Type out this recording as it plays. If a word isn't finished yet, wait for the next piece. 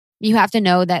you have to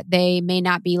know that they may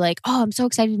not be like, oh, I'm so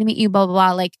excited to meet you, blah, blah,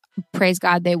 blah. Like, praise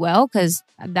God they will, because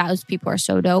those people are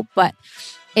so dope. But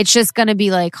it's just going to be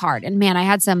like hard. And man, I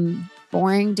had some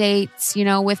boring dates,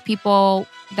 with people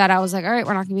that I was like, all right,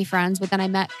 we're not going to be friends. But then I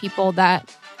met people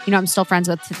that, I'm still friends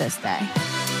with to this day.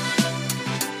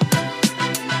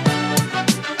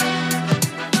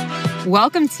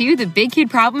 Welcome to the Big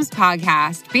Kid Problems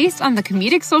podcast, based on the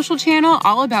comedic social channel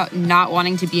all about not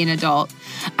wanting to be an adult.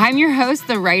 I'm your host,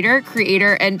 the writer,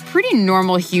 creator, and pretty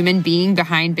normal human being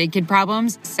behind Big Kid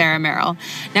Problems, Sarah Merrill.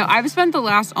 Now, I've spent the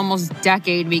last almost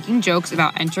decade making jokes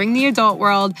about entering the adult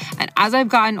world, and as I've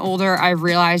gotten older, I've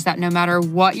realized that no matter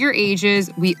what your age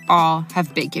is, we all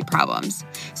have big kid problems.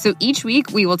 So each week,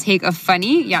 we will take a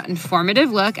funny yet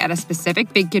informative look at a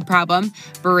specific big kid problem,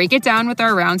 break it down with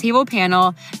our roundtable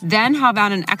panel, then have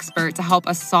on an expert to help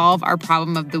us solve our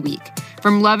problem of the week.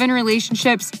 From love and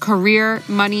relationships, career,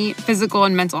 money, physical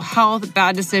and mental health,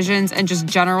 bad decisions, and just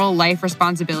general life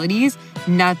responsibilities,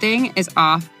 nothing is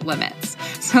off limits.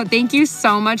 So thank you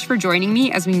so much for joining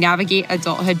me as we navigate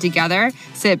adulthood together.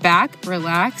 Sit back,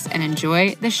 relax, and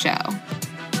enjoy the show.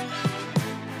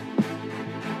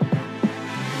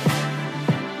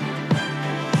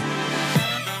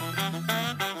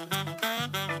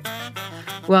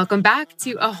 Welcome back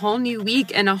to a whole new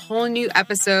week and a whole new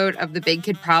episode of the Big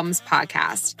Kid Problems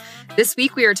podcast. This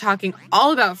week, we are talking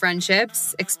all about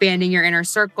friendships, expanding your inner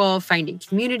circle, finding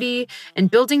community,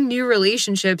 and building new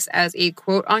relationships as a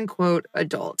quote-unquote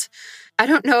adult. I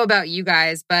don't know about you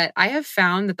guys, but I have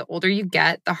found that the older you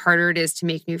get, the harder it is to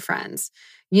make new friends.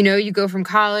 You go from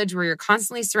college where you're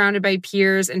constantly surrounded by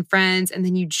peers and friends, and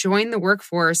then you join the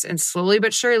workforce, and slowly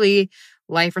but surely,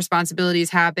 life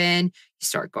responsibilities happen. You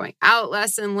start going out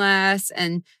less and less.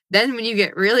 And then when you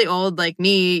get really old, like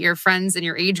me, your friends in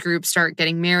your age group start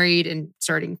getting married and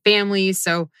starting families.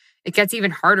 So it gets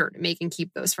even harder to make and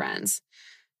keep those friends.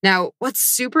 Now, what's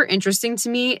super interesting to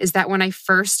me is that when I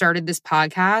first started this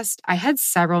podcast, I had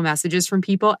several messages from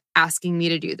people asking me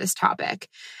to do this topic.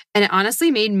 And it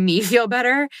honestly made me feel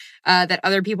better that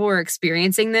other people were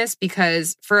experiencing this,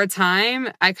 because for a time,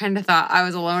 I kind of thought I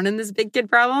was alone in this big kid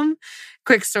problem.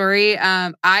 Quick story.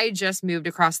 I just moved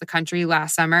across the country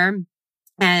last summer.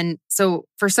 And so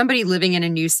for somebody living in a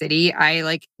new city,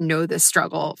 I know the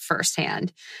struggle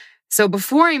firsthand. So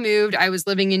before I moved, I was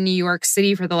living in New York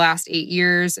City for the last 8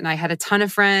 years, and I had a ton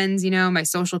of friends. My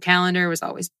social calendar was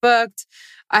always booked.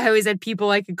 I always had people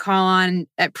I could call on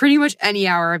at pretty much any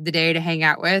hour of the day to hang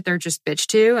out with or just bitch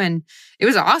to, and it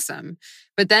was awesome.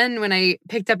 But then when I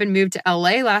picked up and moved to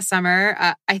LA last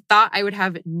summer, I thought I would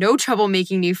have no trouble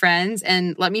making new friends,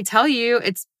 and let me tell you,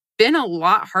 it's been a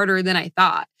lot harder than I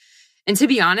thought. And to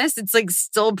be honest, it's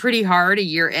still pretty hard a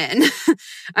year in.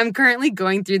 I'm currently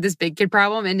going through this big kid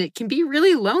problem, and it can be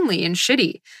really lonely and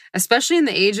shitty, especially in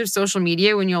the age of social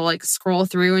media when you'll scroll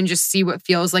through and just see what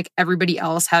feels like everybody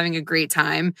else having a great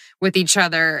time with each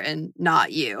other and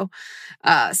not you.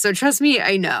 So trust me,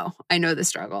 I know the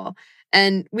struggle.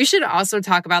 And we should also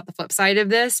talk about the flip side of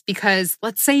this, because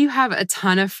let's say you have a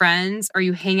ton of friends or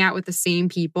you hang out with the same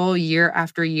people year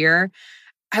after year.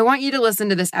 I want you to listen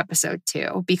to this episode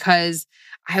too, because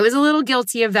I was a little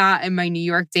guilty of that in my New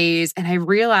York days. And I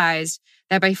realized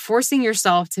that by forcing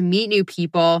yourself to meet new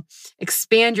people,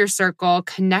 expand your circle,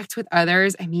 connect with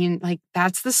others,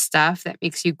 that's the stuff that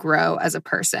makes you grow as a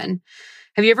person.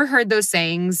 Have you ever heard those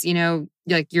sayings, you're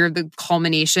the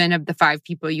culmination of the 5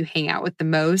 people you hang out with the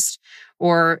most?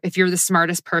 Or if you're the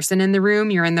smartest person in the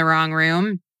room, you're in the wrong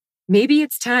room. Maybe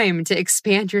it's time to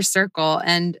expand your circle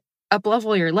and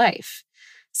up-level your life.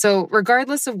 So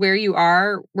regardless of where you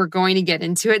are, we're going to get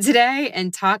into it today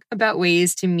and talk about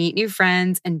ways to meet new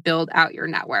friends and build out your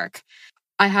network.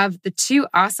 I have the 2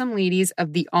 awesome ladies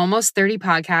of the Almost 30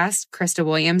 podcast, Krista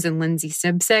Williams and Lindsay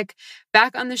Sibsick,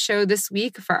 back on the show this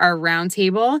week for our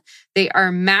roundtable. They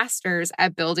are masters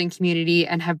at building community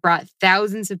and have brought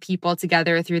thousands of people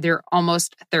together through their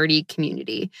Almost 30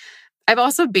 community. I've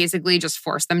also basically just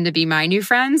forced them to be my new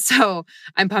friends, so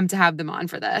I'm pumped to have them on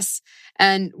for this.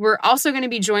 And we're also going to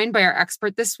be joined by our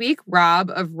expert this week, Rob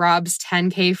of Rob's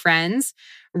 10K Friends.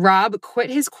 Rob quit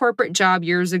his corporate job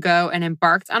years ago and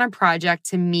embarked on a project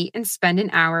to meet and spend an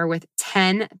hour with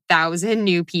 10,000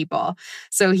 new people.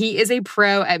 So he is a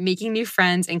pro at making new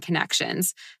friends and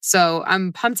connections. So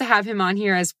I'm pumped to have him on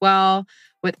here as well.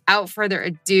 Without further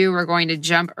ado, we're going to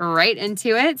jump right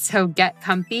into it. So get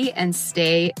comfy and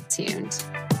stay tuned.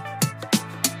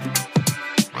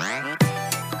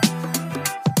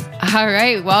 All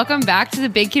right. Welcome back to the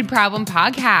Big Kid Problem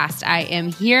podcast. I am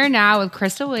here now with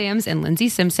Krista Williams and Lindsay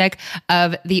Simcik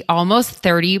of the Almost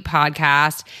 30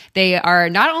 podcast. They are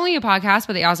not only a podcast,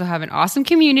 but they also have an awesome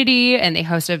community and they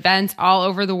host events all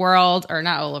over the world, or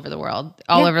not all over the world,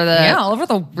 all over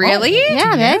the world. Really?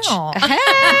 Yeah, bitch.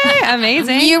 Hey,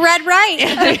 amazing. You read right.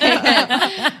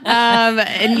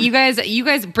 And you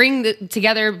guys bring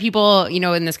together people,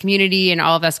 in this community and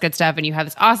all of this good stuff. And you have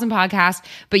this awesome podcast,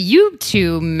 but you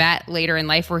two met later in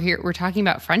life. We're talking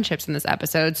about friendships in this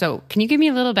episode. So can you give me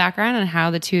a little background on how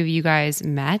the two of you guys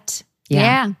met?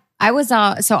 Yeah. I was,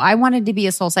 so I wanted to be a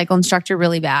SoulCycle instructor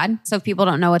really bad. So if people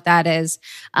don't know what that is,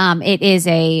 it is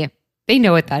they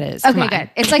know what that is. Okay, good.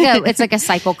 It's like a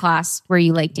cycle class where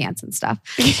you like dance and stuff.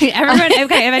 Everyone,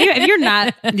 okay. If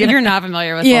you're not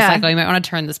familiar with SoulCycle, you might want to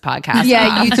turn this podcast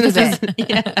off. YouTube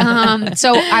it.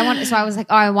 So I was like,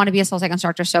 oh, I want to be a SoulCycle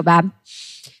instructor so bad.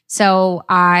 So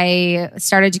I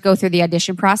started to go through the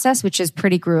audition process, which is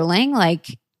pretty grueling.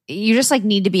 Like you just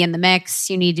need to be in the mix.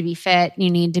 You need to be fit. You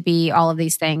need to be all of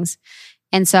these things.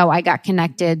 And so I got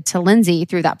connected to Lindsay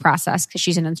through that process because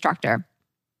she's an instructor.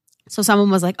 So someone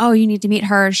was like, oh, you need to meet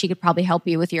her. She could probably help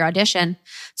you with your audition.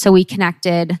 So we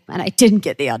connected and I didn't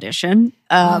get the audition,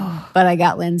 but I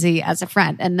got Lindsay as a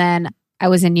friend. And then I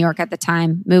was in New York at the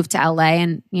time, moved to LA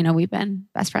and, we've been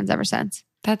best friends ever since.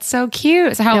 That's so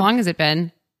cute. So how long has it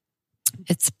been?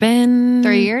 It's been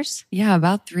 3 years. Yeah,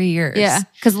 about 3 years. Yeah.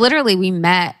 Because literally we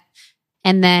met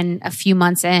and then a few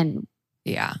months in,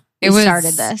 we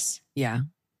started this. Yeah.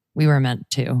 We were meant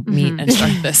to meet and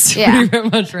start this. Yeah.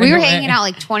 We were hanging out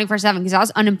 24/7 because I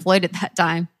was unemployed at that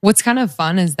time. What's kind of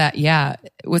fun is that,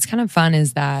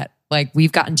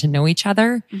 we've gotten to know each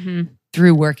other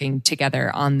through working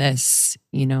together on this,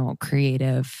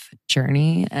 creative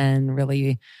journey and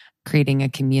really creating a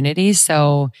community.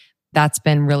 So that's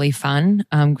been really fun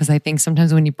because I think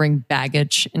sometimes when you bring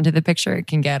baggage into the picture, it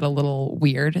can get a little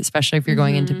weird, especially if you're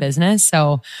going into business.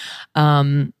 So,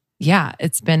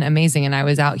 it's been amazing. And I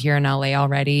was out here in LA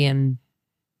already, and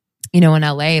in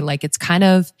LA, it's kind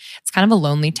of a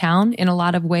lonely town in a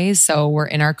lot of ways. So we're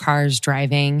in our cars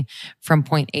driving from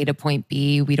point A to point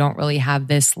B. We don't really have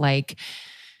this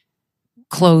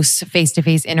close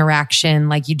face-to-face interaction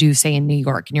like you do say in New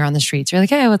York, and you're on the streets, you're like,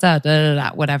 hey, what's up,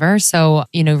 whatever. So,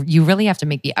 you really have to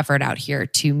make the effort out here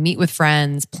to meet with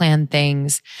friends, plan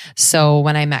things. So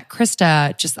when I met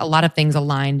Krista, just a lot of things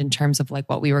aligned in terms of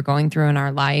what we were going through in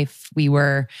our life. We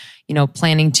were,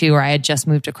 planning to, or I had just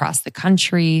moved across the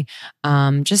country,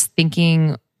 just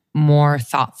thinking more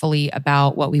thoughtfully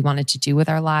about what we wanted to do with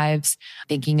our lives,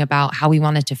 thinking about how we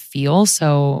wanted to feel.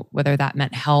 So whether that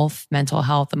meant health, mental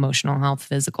health, emotional health,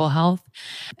 physical health.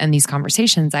 And these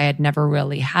conversations I had never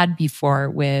really had before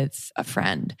with a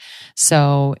friend.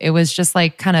 So it was just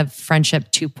kind of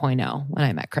friendship 2.0 when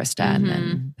I met Krista. And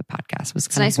then the podcast was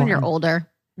It's nice when you're older.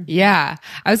 Yeah.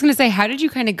 I was going to say, how did you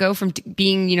kind of go from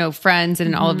being, friends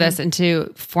and all of this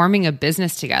into forming a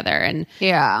business together? And,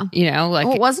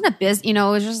 it wasn't a business, it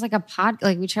was just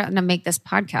a we tried to make this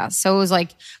podcast. So it was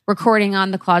recording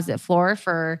on the closet floor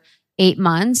for 8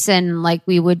 months. And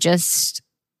we would just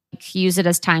use it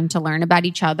as time to learn about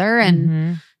each other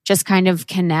and just kind of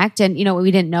connect. And, we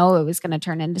didn't know it was going to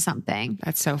turn into something.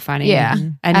 That's so funny. Yeah.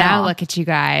 And now look at you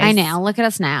guys. I know. Look at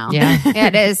us now. Yeah. Yeah,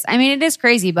 it is. It is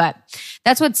crazy, but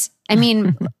that's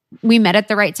we met at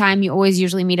the right time. You always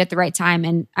usually meet at the right time.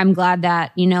 And I'm glad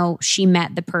that, she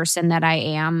met the person that I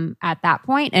am at that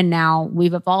point. And now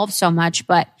we've evolved so much,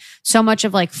 but so much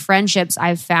of friendships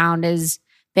I've found has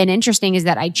been interesting is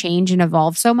that I change and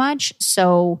evolve so much.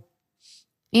 So,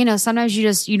 sometimes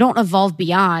you don't evolve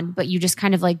beyond, but you just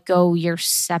kind of go your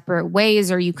separate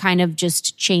ways, or you kind of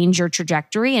just change your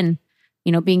trajectory. And,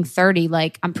 being 30,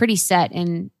 I'm pretty set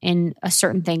in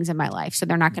certain things in my life. So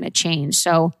they're not going to change.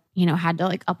 So, had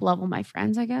to up level my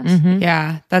friends, I guess.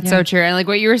 Yeah, that's so true. And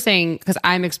what you were saying, because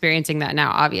I'm experiencing that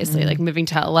now, obviously, moving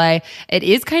to LA, it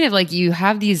is kind of you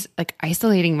have these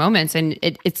isolating moments, and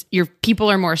it's your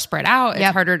people are more spread out.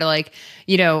 It's harder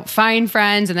to find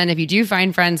friends. And then if you do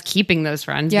find friends, keeping those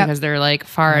friends because they're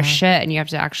far as shit, and you have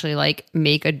to actually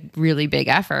make a really big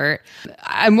effort.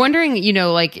 I'm wondering,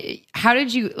 how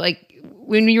did you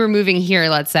when you were moving here,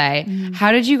 let's say,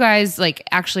 how did you guys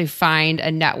actually find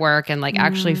a network and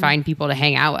actually find people to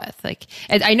hang out with?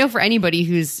 I know for anybody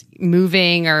who's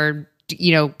moving or,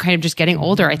 kind of just getting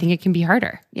older, I think it can be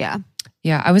harder. Yeah.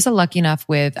 Yeah. I was lucky enough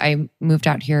I moved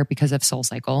out here because of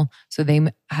SoulCycle. So they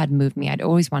had moved me. I'd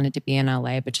always wanted to be in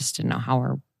LA, but just didn't know how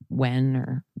or when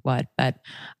or what, but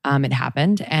it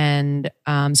happened. And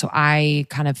so I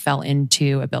kind of fell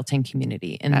into a built-in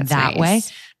community in that way.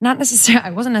 Not necessarily,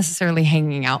 I wasn't necessarily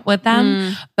hanging out with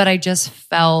them, but I just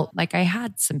felt like I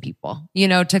had some people,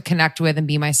 to connect with and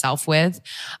be myself with.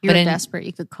 You're desperate,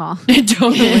 you could call.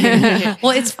 Totally.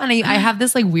 Well, it's funny. I have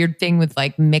this like weird thing with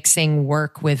like mixing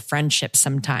work with friendship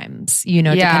sometimes,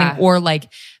 depending, or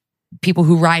like people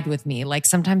who ride with me. Like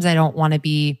sometimes I want to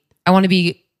be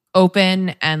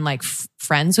open and like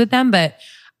friends with them, but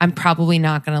I'm probably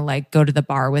not going to like go to the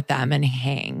bar with them and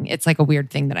hang. It's like a weird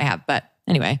thing that I have, but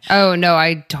anyway. Oh no,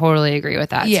 I totally agree with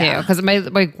that too. Because my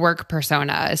like work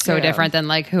persona is so different than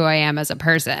like who I am as a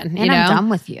person. And I'm done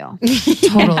with you.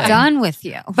 Totally done with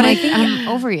you. But I think I'm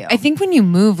over you. I think when you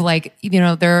move, like,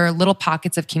 there are little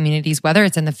pockets of communities, whether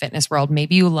it's in the fitness world,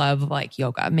 maybe you love like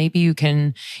yoga. Maybe you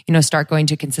can, start going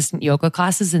to consistent yoga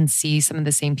classes and see some of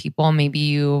the same people. Maybe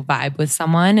you vibe with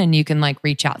someone and you can like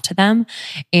reach out to them.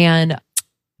 And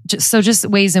just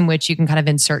ways in which you can kind of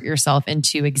insert yourself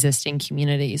into existing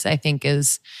communities, I think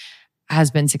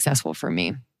has been successful for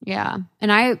me. Yeah.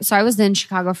 And I was in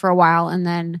Chicago for a while and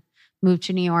then moved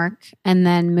to New York and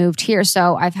then moved here.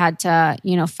 So I've had to,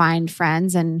 find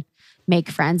friends and make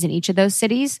friends in each of those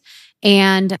cities.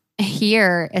 And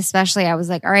here, especially, I was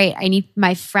like, all right, I need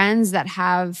my friends that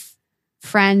have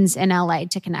friends in LA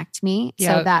to connect me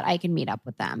so that I can meet up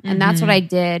with them. And that's what I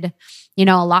did,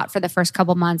 a lot for the first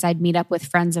couple months. I'd meet up with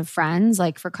friends of friends,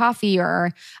 like for coffee,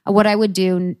 or what I would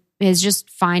do is just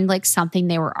find like something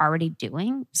they were already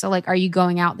doing. So like, are you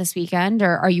going out this weekend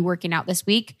or are you working out this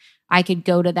week? I could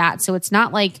go to that. So it's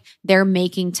not like they're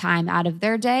making time out of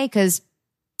their day. Cause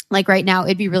like right now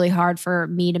it'd be really hard for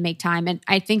me to make time. And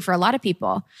I think for a lot of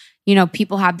people,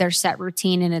 people have their set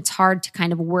routine and it's hard to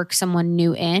kind of work someone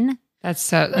new in.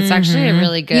 That's actually a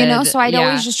really good, so I'd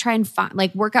always just try and find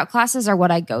like workout classes are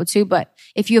what I go to. But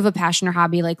if you have a passion or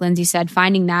hobby, like Lindsay said,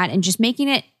 finding that and just making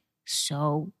it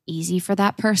so easy for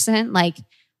that person. Like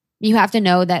you have to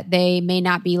know that they may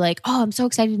not be like, oh, I'm so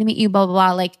excited to meet you, blah, blah,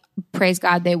 blah. Like praise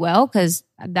God they will, because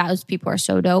those people are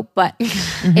so dope. But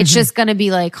it's just going to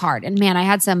be like hard. And man, I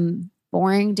had some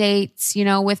boring dates,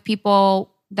 with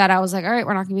people that I was like, all right,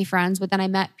 we're not going to be friends. But then I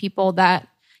met people that,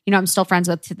 I'm still friends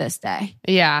with to this day.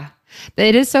 Yeah.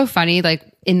 It is so funny, like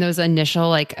in those initial,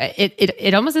 like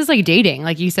it almost is like dating,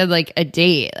 like you said, like a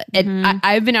date.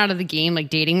 I've been out of the game, like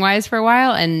dating wise, for a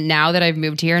while, and now that I've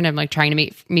moved here and I'm like trying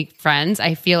to meet friends,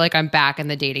 I feel like I'm back in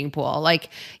the dating pool. Like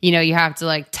you have to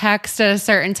like text at a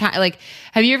certain time. Like,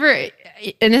 have you ever?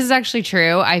 And this is actually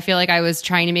true. I feel like I was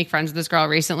trying to make friends with this girl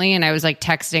recently, and I was like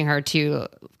texting her too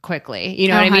quickly. You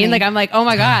know what I mean? Like I'm like, oh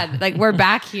my God, like we're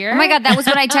back here. Oh my God, that was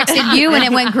when I texted you and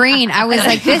it went green. I was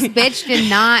like, this bitch did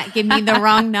not give me the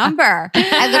wrong number.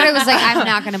 I literally was like, I'm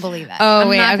not going to believe it. Oh,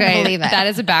 wait, okay. That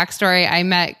is a backstory. I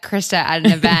met Krista at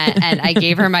an event and I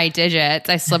gave her my digits.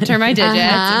 I slipped her my digits,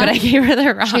 but I gave her the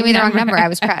wrong number. She gave me the wrong number. I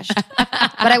was crushed.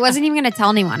 But I wasn't even going to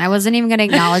tell anyone. I wasn't even going to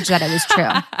acknowledge that it was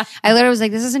true. I literally was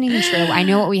like, this isn't even true. I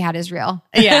know what we had is real.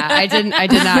 Yeah, I did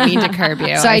not mean to curb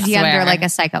you. So I DM'd her like a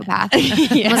psychopath.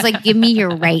 I was like, give me your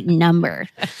right number.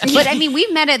 But I mean, we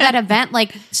met at that event.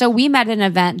 So we met at an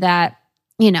event that,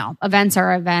 events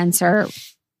are events, or,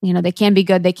 they can be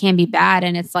good, they can be bad.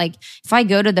 And it's like, if I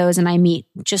go to those and I meet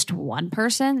just one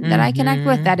person that I connect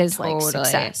with, that is like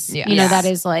success. Yes. That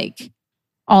is like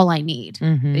all I need.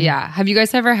 Yeah. Have you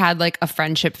guys ever had like a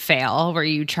friendship fail where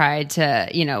you tried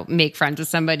to, make friends with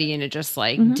somebody and it just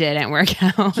like didn't work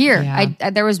out? Here,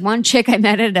 there was one chick I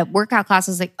met at a workout class.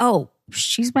 I was like, oh,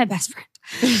 she's my best friend.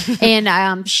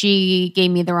 And she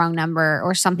gave me the wrong number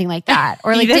or something like that,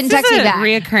 or like didn't text me back.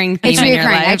 Reoccurring theme it's in reoccurring.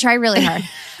 Your life. I try really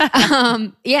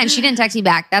hard. And she didn't text me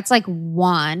back. That's like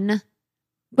one.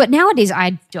 But nowadays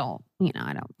I don't.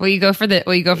 I don't. Will you go for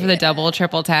the double,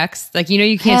 triple text? Like you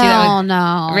can't do that. Hell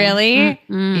no. Really?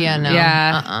 Yeah, no.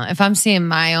 Yeah. If I'm seeing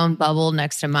my own bubble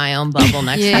next to my own bubble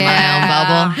next to my own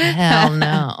bubble, hell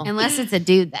no. Unless it's a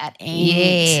dude that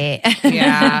ain't.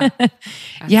 Yeah.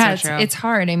 Yeah. It's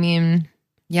hard. I mean.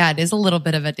 Yeah, it is a little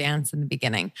bit of a dance in the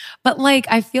beginning. But like,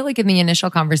 I feel like in the initial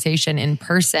conversation in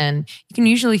person, you can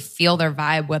usually feel their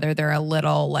vibe, whether they're a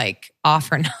little like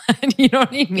off or not. You know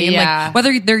what I mean? Yeah. Like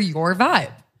whether they're your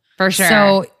vibe. For sure.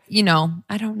 So,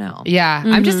 I don't know. Yeah.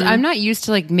 I'm not used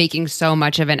to like making so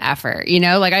much of an effort,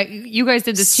 like you guys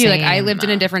did this too. Like I lived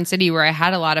in a different city where I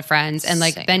had a lot of friends and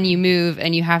like then you move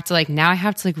and you have to like, now I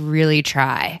have to like really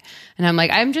try. And I'm like,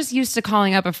 I'm just used to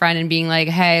calling up a friend and being like,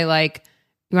 hey, like,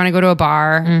 you want to go to a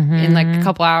bar in like a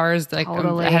couple hours? Like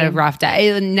I had a rough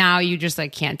day. Now you just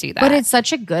like can't do that. But it's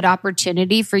such a good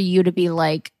opportunity for you to be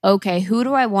like, okay, who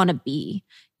do I want to be?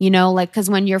 like, cause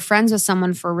when you're friends with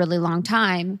someone for a really long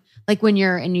time, like when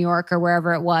you're in New York or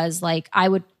wherever it was, like I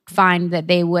would find that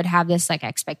they would have this like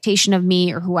expectation of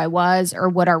me or who I was or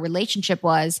what our relationship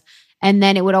was. And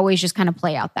then it would always just kind of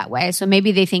play out that way. So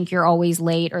maybe they think you're always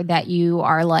late or that you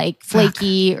are like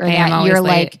flaky or that you're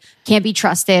like can't be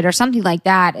trusted or something like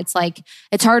that. It's like,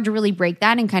 it's hard to really break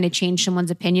that and kind of change someone's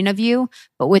opinion of you.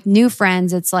 But with new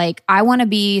friends, it's like, I want to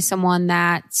be someone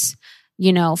that's,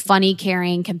 funny,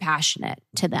 caring, compassionate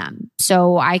to them.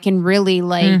 So I can really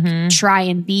like try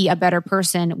and be a better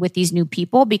person with these new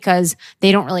people because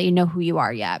they don't really know who you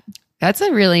are yet. That's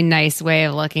a really nice way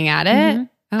of looking at it.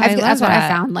 Oh, that's what I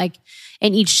found. Like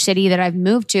in each city that I've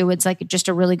moved to, it's like just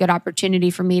a really good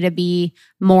opportunity for me to be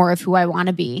more of who I want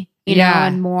to be, you know,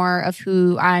 and more of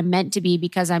who I'm meant to be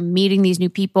because I'm meeting these new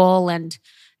people. And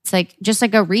it's like, just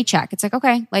like a recheck. It's like,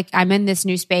 okay, like I'm in this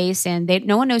new space and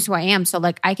no one knows who I am. So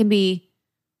like I can be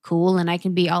cool and I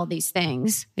can be all these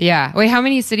things. Yeah. Wait, how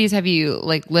many cities have you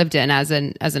like lived in as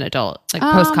an adult, like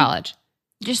post college?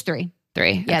 Just 3.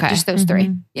 3. Yeah, okay. just those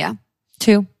 3. Yeah.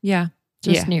 2. Yeah.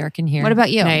 Just New York and here. What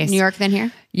about you? Nice. New York, then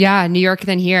here? Yeah, New York,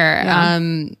 then here. Yeah.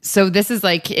 So this is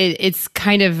like, it's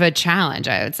kind of a challenge,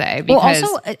 I would say. Because,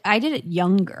 well, also, I did it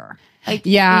younger. Like,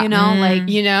 yeah. like.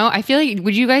 I feel like,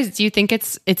 do you think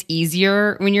it's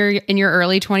easier when you're in your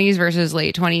early 20s versus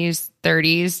late 20s,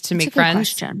 30s to make friends?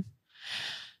 Question.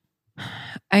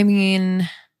 I mean,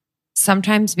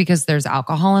 sometimes because there's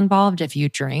alcohol involved if you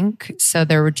drink. So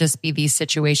there would just be these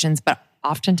situations. But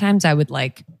oftentimes I would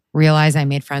like realize I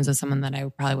made friends with someone that I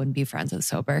probably wouldn't be friends with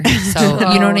sober. So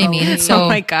you know what I mean? So, oh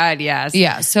my God, yes.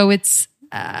 Yeah. So it's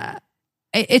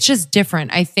just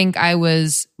different. I think I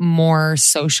was more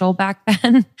social back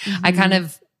then.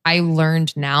 I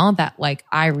learned now that like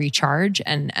I recharge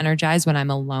and energize when I'm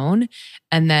alone.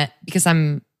 And that because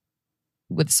I'm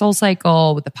with Soul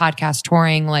Cycle, with the podcast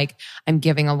touring, like I'm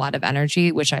giving a lot of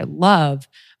energy, which I love,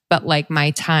 but like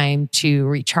my time to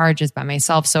recharge is by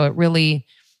myself. So it really,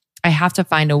 I have to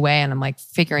find a way, and I'm like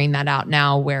figuring that out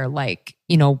now where like,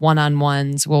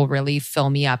 one-on-ones will really fill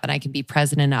me up and I can be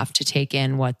present enough to take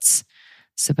in what's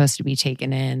supposed to be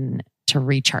taken in to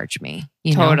recharge me.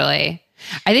 Totally.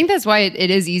 I think that's why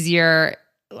it is easier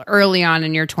early on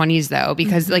in your 20s though,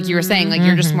 because like you were saying, like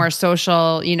you're just more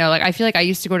social, like I feel like I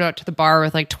used to go out to the bar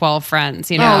with like 12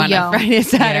 friends, on a Friday,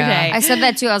 Saturday. Yeah. I said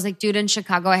that too. I was like, dude, in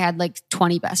Chicago, I had like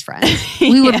 20 best friends.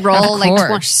 We would roll like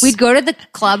 20. We'd go to the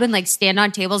club and like stand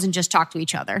on tables and just talk to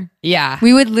each other. Yeah.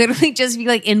 We would literally just be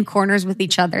like in corners with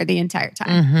each other the entire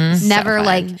time. Never so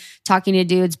like talking to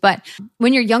dudes. But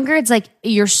when you're younger, it's like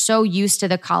you're so used to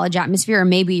the college atmosphere, or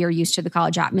maybe you're used to the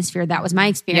college atmosphere. That was my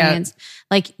experience. Yep.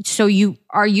 Like, so you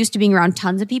are used to being around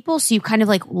tons of people. So you kind of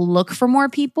like look for more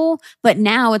people. But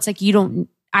now it's like,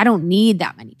 I don't need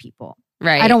that many people.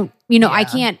 Right. I don't, I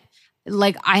can't,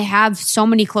 like, I have so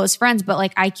many close friends, but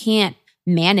like, I can't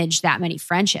manage that many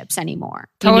friendships anymore.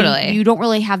 Totally. You don't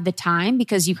really have the time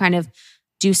because you kind of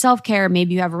do self-care.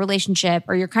 Maybe you have a relationship,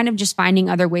 or you're kind of just finding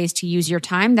other ways to use your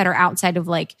time that are outside of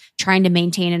like trying to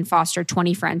maintain and foster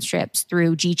 20 friendships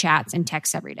through G chats and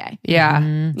texts every day.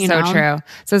 Yeah. So true.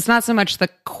 So it's not so much the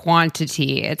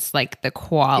quantity, it's like the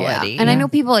quality. Yeah. And I know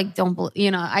people like don't,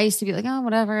 I used to be like, oh,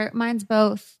 whatever, mine's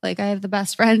both. Like I have the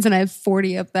best friends and I have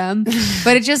 40 of them,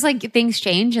 but it's just like things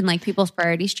change and like people's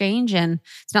priorities change. And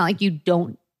it's not like you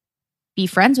don't be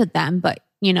friends with them, but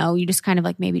you just kind of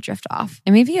like maybe drift off.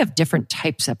 And maybe you have different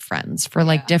types of friends for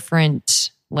like different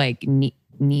like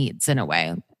needs in a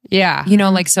way. Yeah.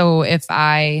 Like, so if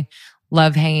I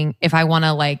love hanging, if I want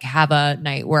to like have a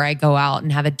night where I go out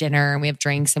and have a dinner and we have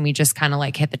drinks and we just kind of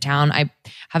like hit the town, I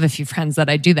have a few friends that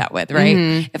I do that with, right?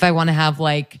 Mm-hmm. If I want to have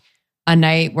like a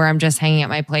night where I'm just hanging at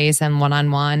my place and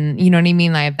one-on-one, you know what I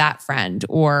mean? I have that friend,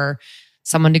 or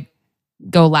someone to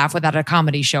go laugh with at a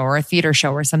comedy show or a theater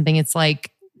show or something. It's like,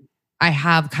 I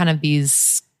have kind of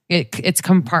these, it's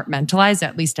compartmentalized,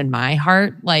 at least in my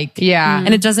heart. Like, yeah.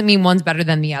 And it doesn't mean one's better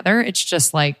than the other. It's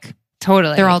just like,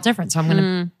 totally, they're all different. So I'm going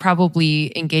to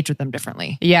probably engage with them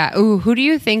differently. Yeah. Ooh, who do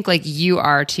you think like you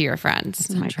are to your friends?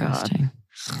 That's interesting.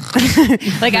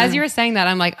 Like as you were saying that,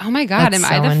 I'm like, oh my God, am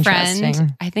I the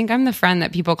friend? I think I'm the friend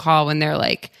that people call when they're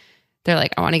like,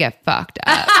 I want to get fucked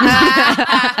up.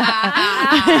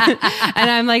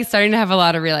 And I'm like starting to have a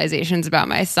lot of realizations about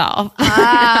myself.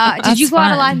 Did you go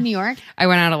out a lot in New York? I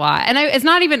went out a lot. And it's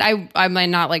not even, I'm like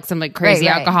not like some like crazy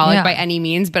alcoholic by any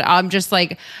means, but I'm just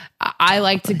like, I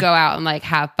like to go out and like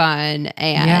have fun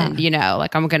and,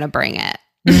 like I'm going to bring it.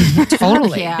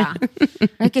 Totally. Yeah.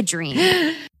 Like a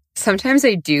dream. Sometimes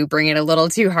I do bring it a little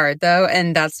too hard though,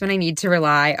 and that's when I need to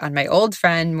rely on my old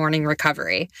friend, Morning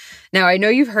Recovery. Now, I know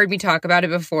you've heard me talk about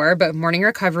it before, but Morning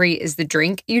Recovery is the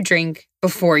drink you drink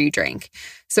before you drink.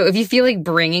 So if you feel like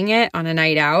bringing it on a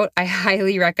night out, I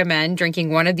highly recommend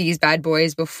drinking one of these bad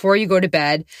boys before you go to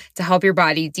bed to help your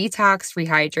body detox,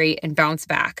 rehydrate, and bounce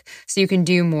back so you can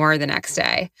do more the next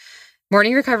day.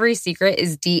 Morning Recovery's secret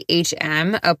is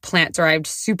DHM, a plant-derived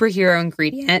superhero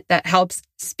ingredient that helps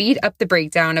speed up the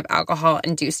breakdown of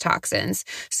alcohol-induced toxins.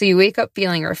 So you wake up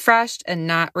feeling refreshed and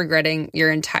not regretting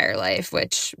your entire life,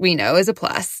 which we know is a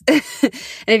plus. And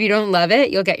if you don't love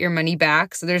it, you'll get your money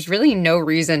back. So there's really no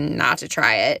reason not to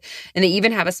try it. And they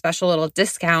even have a special little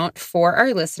discount for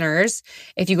our listeners.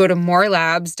 If you go to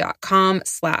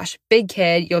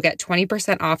morelabs.com/bigkid, you'll get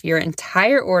 20% off your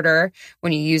entire order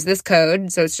when you use this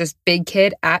code. So it's just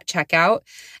BIGKID at checkout.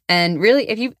 And really,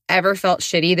 if you've ever felt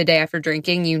shitty the day after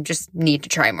drinking, you just need to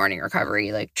try Morning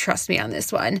Recovery. Like, trust me on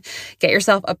this one. Get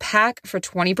yourself a pack for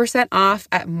 20% off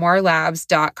at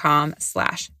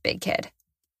morelabs.com/bigkid.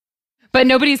 But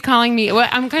nobody's calling me. Well,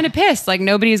 I'm kind of pissed. Like,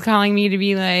 nobody's calling me to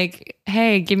be like,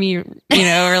 hey, give me, a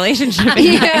relationship advice.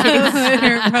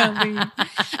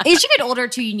 As you get older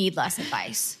too, you need less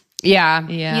advice. Yeah.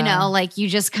 Like you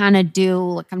just kind of do.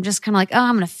 Like I'm just kind of like, oh,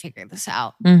 I'm going to figure this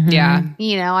out. Mm-hmm.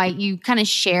 Yeah. You kind of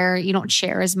share. You don't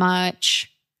share as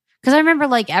much. Because I remember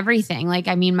like everything. Like,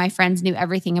 I mean, my friends knew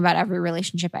everything about every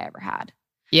relationship I ever had.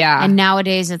 Yeah. And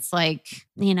nowadays it's like,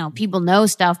 people know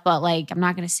stuff, but like, I'm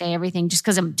not going to say everything just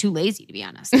because I'm too lazy, to be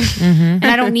honest. Mm-hmm. And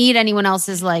I don't need anyone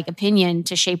else's like opinion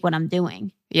to shape what I'm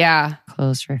doing. Yeah.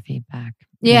 Close for feedback.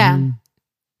 Yeah. Mhm.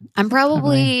 I'm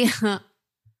probably,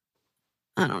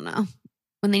 I don't know,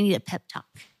 when they need a pep talk.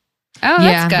 Oh,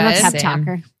 Yeah. that's I'm a good. pep Same.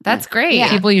 talker. That's great. Yeah.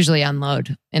 People usually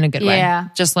unload in a good way. Yeah.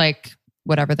 Just like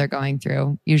whatever they're going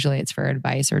through. Usually it's for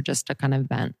advice or just to kind of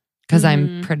vent. Because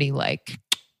I'm pretty like,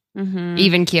 Mm-hmm.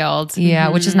 Even keeled. yeah,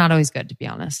 which is not always good, to be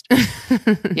honest.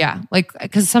 Yeah. Like,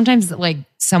 because sometimes like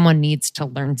someone needs to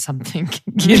learn something,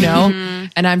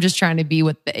 Mhm. And I'm just trying to be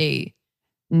what they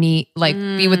need, like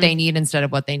be what they need instead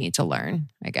of what they need to learn,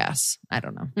 I guess. I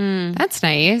don't know. Mm. That's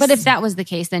nice. But if that was the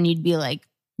case, then you'd be like,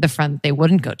 The friend that they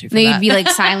wouldn't go to for then that. you'd be like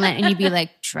silent and you'd be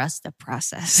like, trust the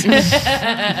process.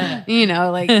 Like you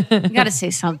got to say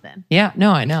something. Yeah,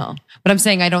 no, I know. But I'm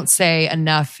saying I don't say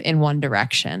enough in one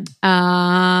direction,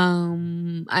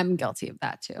 I'm guilty of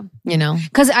that too.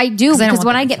 Because I do. 'Cause I don't Because want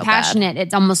when them I to get feel bad. passionate,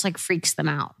 it almost like freaks them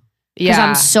out. Because yeah.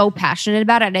 I'm so passionate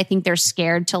about it. I think they're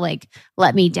scared to like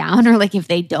let me down or like if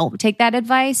they don't take that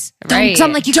advice. Right. So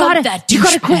I'm like, you gotta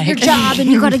quit your job and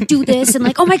you gotta do this. And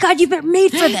like, oh my God, you've been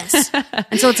made for this.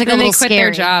 And so it's like then a they little quit scary.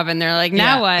 their job and they're like,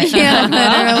 now what? Yeah,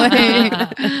 literally.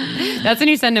 That's when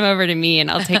you send them over to me and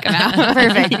I'll take them out.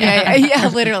 Perfect. Yeah,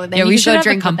 literally. Then Yeah, you we can should go have a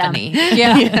drink with them. company.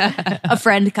 Yeah. A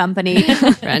friend company.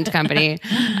 Friend company.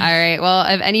 All right. Well,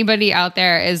 if anybody out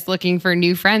there is looking for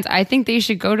new friends, I think they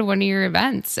should go to one of your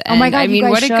events. Oh my And, God, I you mean,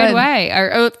 guys what a good should. way.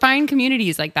 Or find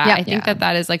communities like that. Yeah. I think Yeah.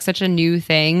 that is like such a new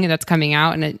thing that's coming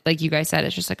out. And like you guys said,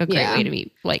 it's just like a great Yeah. way to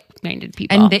meet like-minded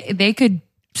people. And they could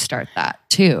start that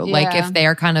too. Like Yeah. if they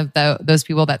are kind of those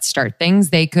people that start things,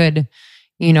 they could,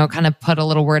 kind of put a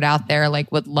little word out there,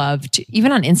 like would love to,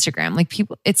 even on Instagram, like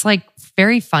people, it's like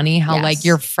very funny how Yes. like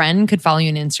your friend could follow you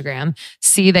on Instagram,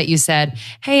 see that you said,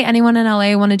 hey, anyone in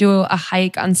LA want to do a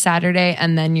hike on Saturday?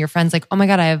 And then your friend's like, oh my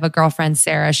God, I have a girlfriend,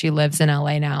 Sarah. She lives in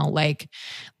LA now. Like,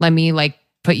 let me like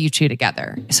put you two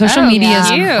together. Social Oh, media is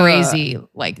cute. crazy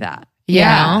like that.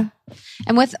 Yeah. You know?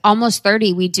 And with almost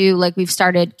 30, we've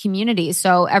started communities.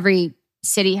 So every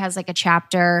city has like a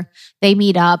chapter. They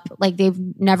meet up, like they've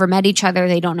never met each other.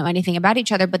 They don't know anything about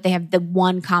each other, but they have the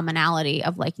one commonality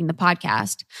of liking the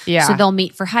podcast. yeah. So they'll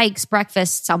meet for hikes,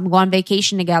 breakfasts, some go on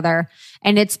vacation together.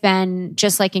 And it's been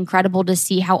just like incredible to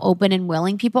see how open and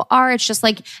willing people are. It's just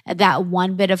like that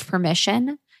one bit of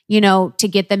permission, to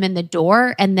get them in the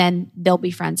door and then they'll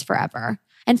be friends forever.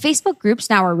 And Facebook groups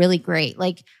now are really great.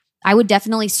 Like I would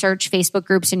definitely search Facebook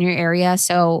groups in your area.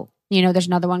 So, there's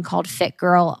another one called Fit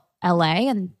Girl LA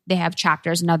and they have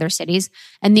chapters in other cities.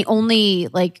 And the only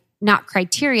not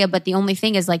criteria, but the only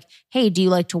thing is like, hey, do you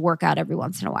like to work out every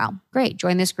once in a while? Great.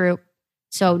 Join this group.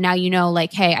 So now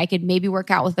hey, I could maybe work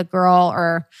out with a girl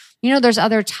or, there's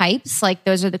other types. Like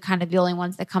those are the only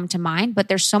ones that come to mind. But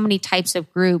there's so many types of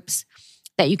groups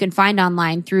that you can find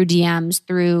online through DMs,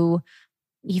 through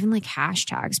even like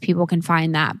hashtags. People can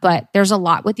find that. But there's a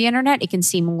lot with the internet. It can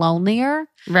seem lonelier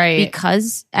right.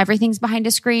 because everything's behind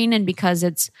a screen and because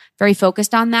it's very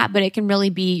focused on that. But it can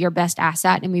really be your best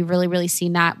asset. And we've really, really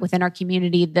seen that within our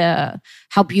community,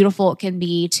 how beautiful it can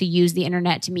be to use the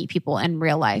internet to meet people in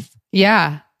real life.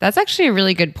 Yeah, that's actually a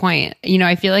really good point.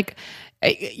 I feel like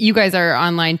you guys are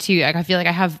online too. Like, I feel like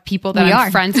I have people that We I'm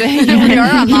are. friends with. We are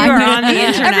online. You are on the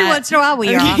internet. Every once in a while,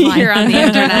 we are online. You're on the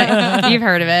internet. You've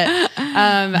heard of it.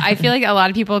 I feel like a lot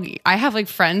of people, I have like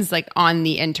friends like on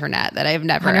the internet that I've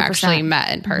never 100%. actually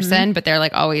met in person, but they're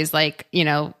like always like, you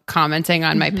know, commenting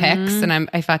on my pics, and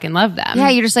I fucking love them. Yeah,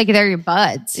 you're just like, they're your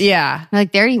buds. Yeah.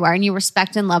 Like, there you are, and you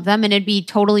respect and love them, and it'd be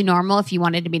totally normal if you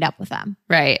wanted to meet up with them,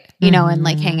 Right. you know, and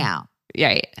like hang out.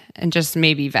 Right. And just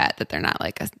maybe vet that they're not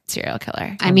like a serial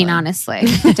killer. I mean, honestly,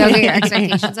 don't get your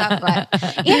expectations up. But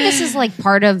and this is like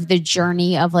part of the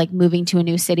journey of like moving to a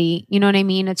new city. You know what I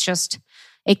mean? It's just,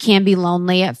 it can be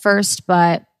lonely at first,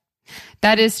 but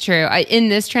That is true. In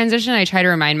this transition, I try to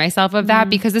remind myself of that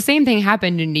because the same thing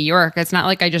happened in New York. It's not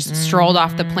like I just strolled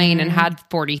off the plane and had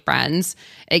 40 friends.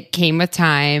 It came with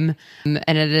time,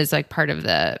 and it is like part of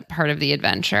the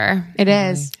adventure. it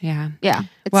is. Yeah. Yeah.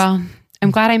 Well,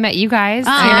 I'm glad I met you guys.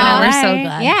 Oh, we're so right.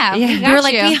 glad. Yeah. Yeah. We We were got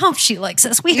like, you. we hope she likes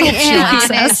us. We hope she Yeah, likes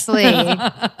us. honestly.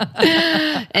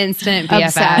 Instant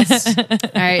BFFs. Obsessed. All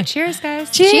right. Cheers, guys.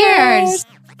 Cheers.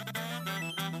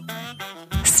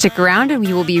 Stick around and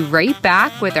we will be right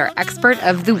back with our expert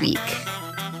of the week.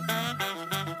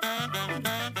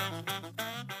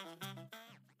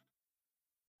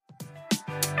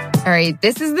 All right,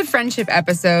 this is the friendship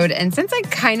episode, and since I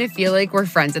kind of feel like we're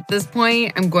friends at this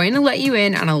point, I'm going to let you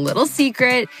in on a little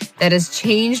secret that has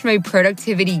changed my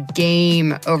productivity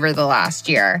game over the last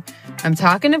year. I'm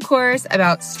talking, of course,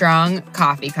 about Strong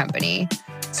Coffee Company.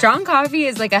 Strong Coffee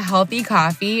is like a healthy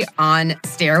coffee on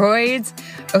steroids.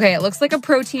 Okay, it looks like a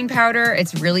protein powder.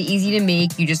 It's really easy to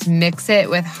make. You just mix it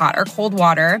with hot or cold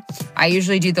water. I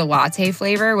usually do the latte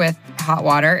flavor with hot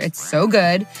water. It's so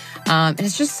good. And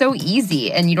it's just so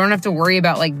easy. And you don't have to worry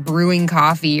about like brewing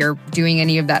coffee or doing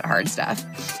any of that hard stuff.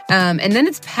 And then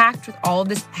it's packed with all of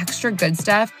this extra good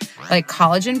stuff like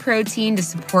collagen protein to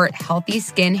support healthy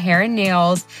skin, hair, and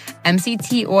nails,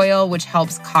 MCT oil, which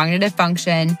helps cognitive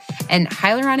function, and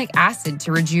hyaluronic acid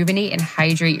to rejuvenate and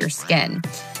hydrate your skin.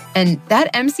 And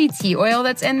that MCT oil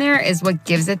that's in there is what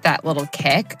gives it that little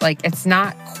kick. Like, it's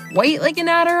not quite like an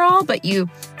Adderall, but you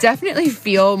definitely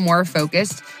feel more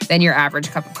focused than your average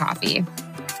cup of coffee.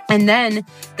 And then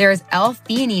there's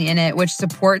L-theanine in it, which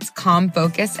supports calm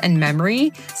focus and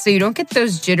memory. So you don't get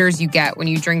those jitters you get when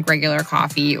you drink regular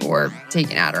coffee or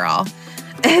take an Adderall.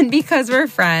 And because we're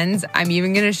friends, I'm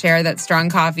even going to share that Strong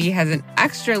Coffee has an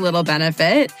extra little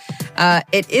benefit.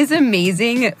 It is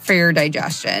amazing for your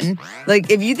digestion. Like,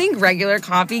 if you think regular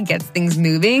coffee gets things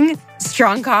moving,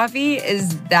 Strong Coffee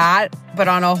is that, but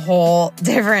on a whole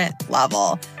different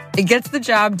level. It gets the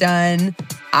job done.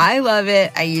 I love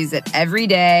it. I use it every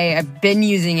day. I've been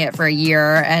using it for a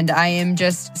year, and I am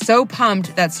just so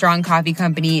pumped that Strong Coffee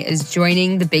Company is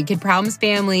joining the Big Kid Problems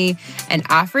family and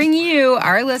offering you,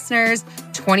 our listeners,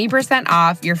 20%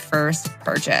 off your first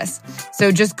purchase.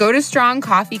 So just go to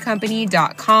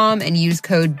strongcoffeecompany.com and use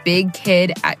code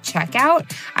BIGKID at checkout.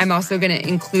 I'm also going to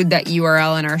include that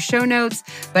URL in our show notes.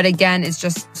 But again, it's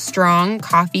just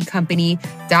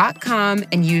strongcoffeecompany.com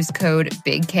and use code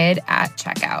BIGKID at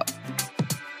checkout.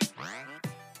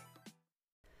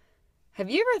 Have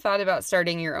you ever thought about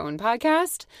starting your own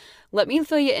podcast? Let me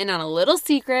fill you in on a little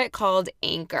secret called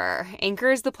Anchor. Anchor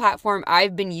is the platform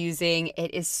I've been using.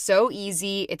 It is so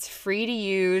easy, it's free to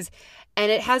use,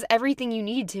 and it has everything you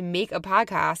need to make a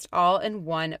podcast all in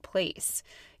one place.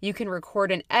 You can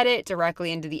record and edit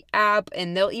directly into the app,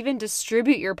 and they'll even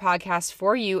distribute your podcast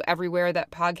for you everywhere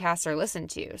that podcasts are listened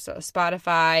to. So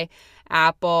Spotify,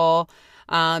 Apple,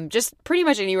 just pretty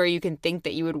much anywhere you can think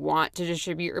that you would want to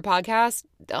distribute your podcast,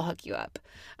 they'll hook you up.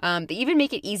 They even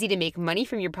make it easy to make money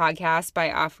from your podcast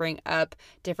by offering up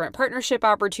different partnership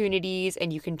opportunities,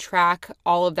 and you can track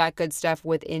all of that good stuff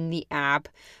within the app.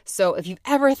 So if you've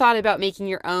ever thought about making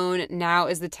your own, now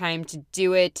is the time to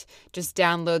do it. Just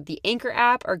download the Anchor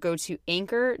app or go to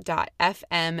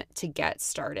anchor.fm to get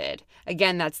started.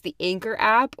 Again, that's the Anchor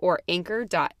app or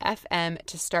anchor.fm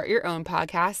to start your own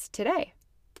podcast today.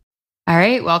 All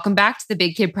right, welcome back to the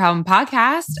Big Kid Problem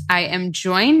Podcast. I am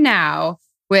joined now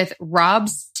with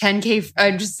Rob's 10K.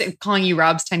 I'm just calling you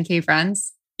Rob's 10K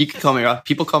friends. You can call me Rob.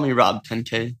 People call me Rob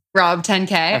 10K. Rob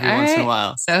 10K. Every once in a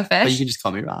while. So But you fish. can just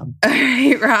call me Rob. All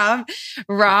right, Rob.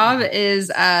 Rob is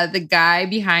the guy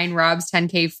behind Rob's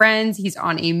 10K Friends. He's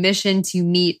on a mission to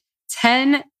meet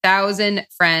 10,000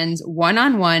 friends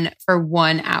one-on-one for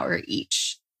 1 hour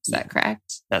each. Is that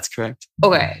correct? That's correct.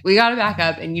 Okay, we got to back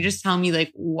up and you just tell me,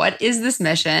 like, what is this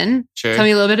mission? Sure. Tell me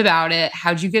a little bit about it.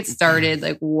 How'd you get started?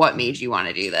 Like, what made you want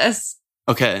to do this?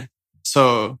 Okay.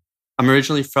 So I'm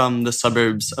originally from the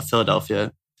suburbs of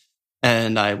Philadelphia,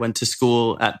 and I went to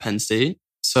school at Penn State.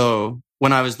 So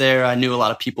when I was there, I knew a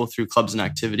lot of people through clubs and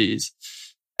activities.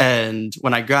 And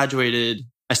when I graduated,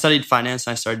 I studied finance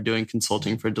and I started doing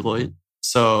consulting for Deloitte.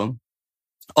 So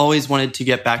always wanted to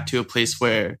get back to a place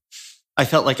where I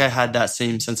felt like I had that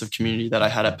same sense of community that I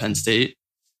had at Penn State.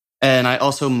 And I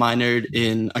also minored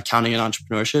in accounting and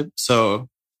entrepreneurship. So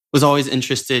was always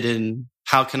interested in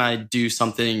how can I do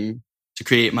something to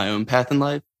create my own path in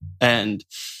life. And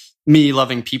me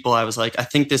loving people, I was like, I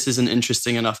think this is an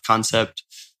interesting enough concept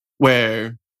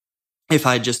where if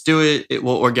I just do it, it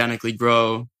will organically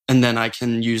grow. And then I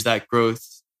can use that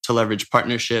growth to leverage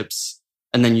partnerships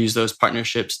and then use those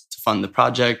partnerships to fund the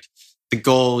project. The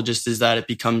goal just is that it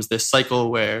becomes this cycle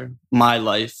where my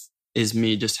life is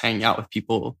me just hanging out with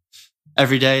people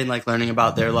every day and like learning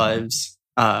about their lives.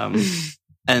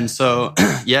 And so,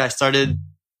 I started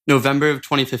November of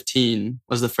 2015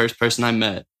 was the first person I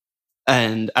met.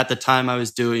 And at the time I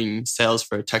was doing sales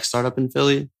for a tech startup in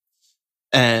Philly.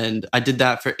 And I did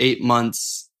that for 8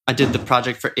 months. I did the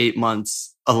project for 8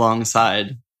 months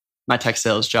alongside my tech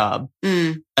sales job.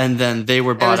 And then they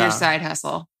were bought out. It was your side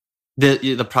hustle.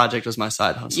 The project was my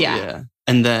side hustle. Yeah.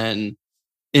 And then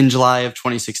in July of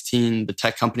 2016, the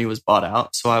tech company was bought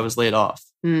out. So I was laid off.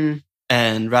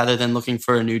 And rather than looking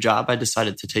for a new job, I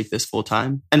decided to take this full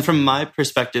time. And from my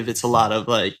perspective, it's a lot of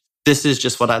like, this is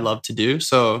just what I love to do.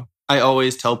 So I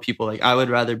always tell people like, I would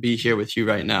rather be here with you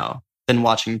right now than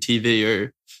watching TV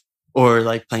or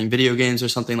like playing video games or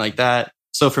something like that.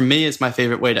 So for me, it's my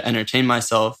favorite way to entertain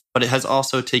myself, but it has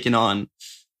also taken on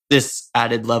this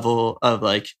added level of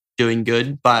like doing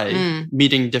good by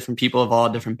meeting different people of all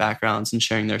different backgrounds and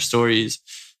sharing their stories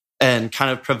and kind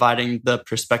of providing the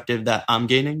perspective that I'm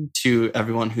gaining to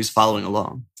everyone who's following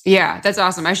along. Yeah, that's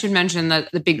awesome. I should mention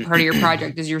that the big part of your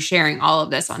project is you're sharing all of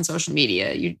this on social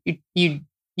media.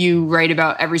 You write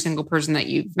about every single person that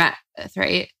you've met with,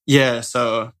 right? Yeah.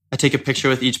 So I take a picture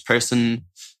with each person,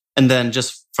 and then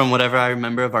just from whatever I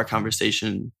remember of our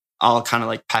conversation, I'll kind of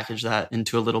like package that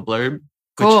into a little blurb,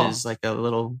 which is like a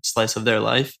little slice of their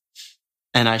life.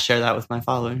 And I share that with my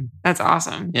following. That's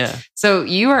awesome. Yeah. So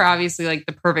you are obviously like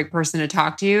the perfect person to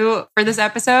talk to for this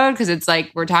episode because it's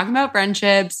like we're talking about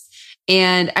friendships.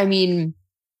 And I mean,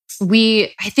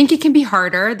 I think it can be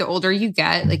harder the older you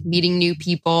get, like meeting new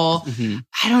people.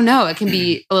 I don't know. It can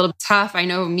be a little tough. I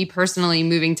know me personally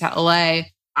moving to LA,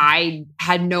 I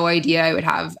had no idea I would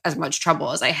have as much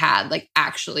trouble as I had, like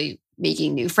actually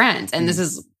making new friends. And this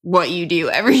is what you do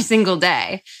every single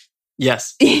day.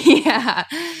 Yes. Yeah.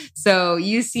 So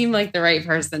you seem like the right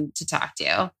person to talk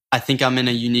to. I think I'm in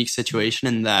a unique situation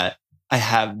in that I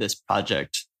have this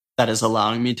project that is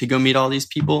allowing me to go meet all these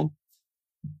people.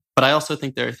 But I also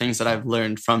think there are things that I've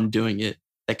learned from doing it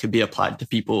that could be applied to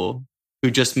people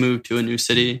who just moved to a new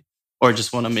city or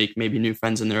just want to make maybe new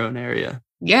friends in their own area.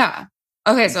 Yeah.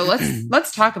 Okay. So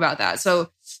let's talk about that. So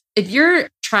if you're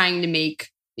trying to make,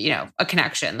 a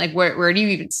connection, like where do you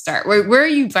even start? Where are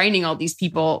you finding all these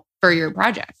people for your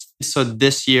project? So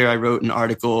this year I wrote an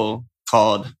article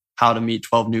called How to Meet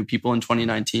 12 New People in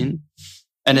 2019.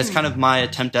 And it's kind of my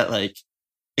attempt at like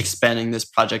expanding this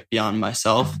project beyond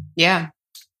myself. Yeah.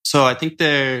 So I think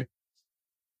there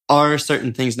are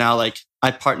certain things now, like I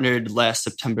partnered last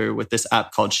September with this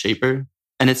app called Shaper.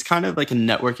 And it's kind of like a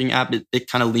networking app. It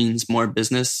kind of leans more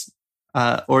business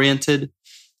oriented.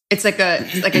 It's like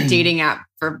a dating app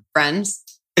for friends.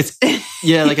 It's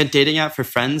like a dating app for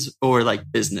friends or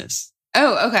like business.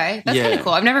 Oh, okay. That's kind of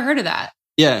cool. I've never heard of that.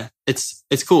 Yeah,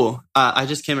 it's cool. I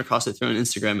just came across it through an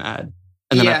Instagram ad,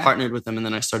 and then I partnered with them, and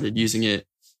then I started using it.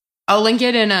 I'll link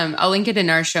it in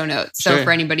our show notes. So Sure.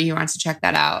 for anybody who wants to check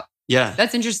that out. Yeah,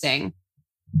 that's interesting.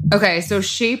 Okay, so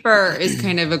Shaper is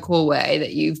kind of a cool way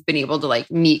that you've been able to like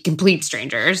meet complete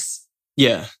strangers.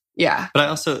 Yeah. Yeah. But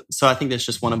I think that's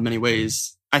just one of many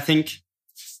ways. I think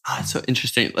it's so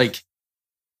interesting. Like,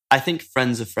 I think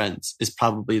friends of friends is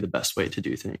probably the best way to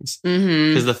do things.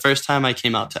 Because the first time I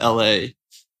came out to LA,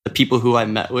 the people who I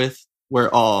met with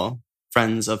were all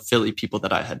friends of Philly people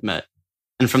that I had met.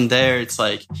 And from there, it's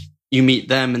like you meet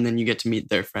them and then you get to meet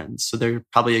their friends. So they're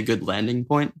probably a good landing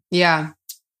point. Yeah.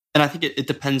 And I think it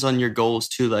depends on your goals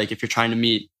too. Like if you're trying to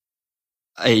meet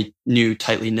a new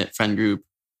tightly knit friend group,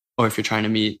 or if you're trying to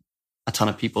meet a ton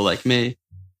of people like me.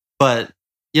 But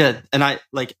yeah, and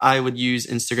I would use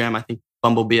Instagram. I think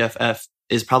Bumble BFF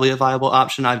is probably a viable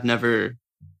option. I've never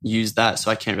used that, so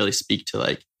I can't really speak to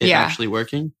like it actually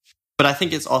working. But I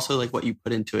think it's also like what you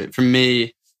put into it. For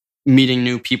me, meeting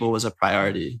new people was a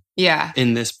priority. Yeah.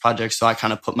 In this project, so I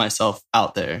kind of put myself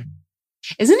out there.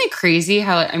 Isn't it crazy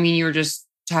how you were just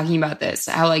talking about this,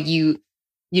 how like you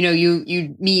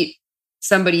meet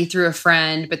somebody through a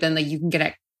friend, but then like you can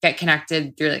get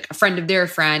connected through like a friend of their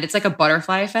friend. It's like a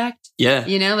butterfly effect. Yeah.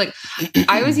 You know, like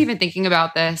I was even thinking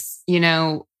about this, you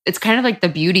know, it's kind of like the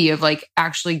beauty of like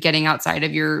actually getting outside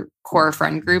of your core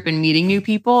friend group and meeting new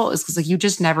people is because like you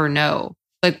just never know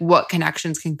like what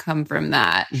connections can come from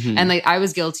that. Mhm. And like I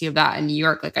was guilty of that in New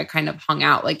York. Like I kind of hung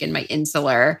out like in my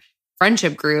insular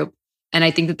friendship group. And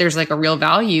I think that there's like a real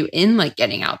value in like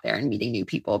getting out there and meeting new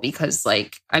people because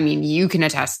like, I mean, you can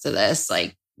attest to this.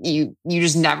 Like you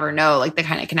just never know like the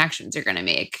kind of connections you're going to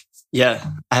make. Yeah.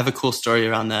 I have a cool story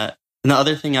around that. And the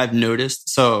other thing I've noticed,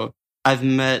 so I've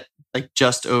met like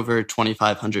just over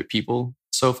 2,500 people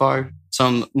so far. So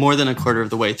I'm more than a quarter of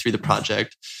the way through the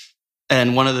project.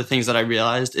 And one of the things that I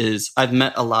realized is I've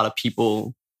met a lot of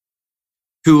people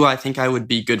who I think I would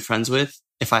be good friends with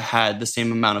if I had the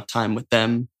same amount of time with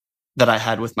them that I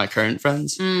had with my current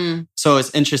friends. So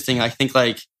it's interesting. I think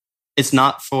like it's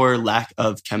not for lack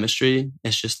of chemistry.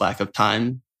 It's just lack of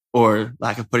time or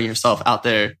lack of putting yourself out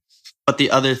there. But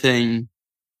the other thing,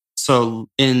 so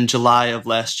in July of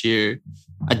last year,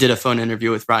 I did a phone interview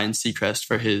with Ryan Seacrest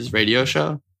for his radio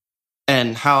show.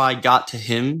 And how I got to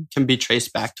him can be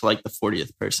traced back to like the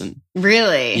 40th person.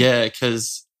 Really? Yeah,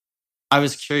 because I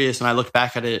was curious and I looked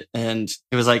back at it and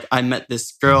it was like I met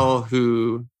this girl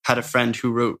who had a friend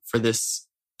who wrote for this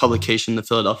publication, the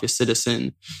Philadelphia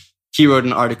Citizen. He wrote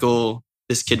an article.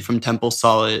 This kid from Temple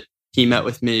saw it. He met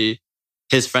with me.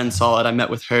 His friend saw it. I met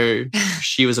with her.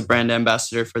 She was a brand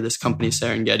ambassador for this company,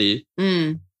 Serengeti.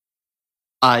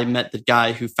 I met the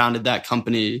guy who founded that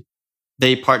company.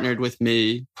 They partnered with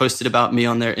me, posted about me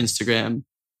on their Instagram.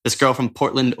 This girl from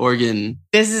Portland, Oregon.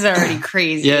 This is already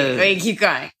crazy. Yeah. Wait, keep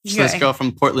going. This girl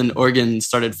from Portland, Oregon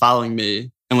started following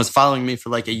me and was following me for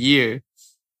like a year.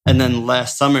 And then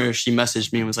last summer, she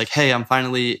messaged me and was like, hey, I'm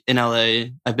finally in LA.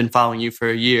 I've been following you for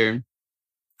a year.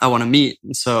 I want to meet.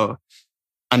 And so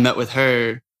I met with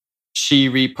her. She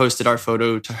reposted our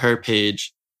photo to her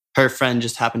page. Her friend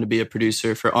just happened to be a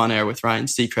producer for On Air with Ryan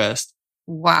Seacrest.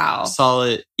 Wow. Saw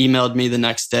it, emailed me the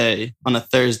next day on a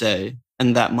Thursday.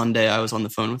 And that Monday, I was on the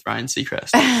phone with Ryan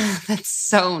Seacrest. That's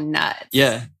so nuts.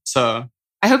 Yeah. So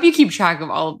I hope you keep track of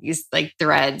all of these like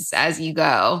threads as you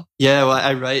go. yeah, well,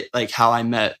 I write like how I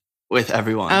met with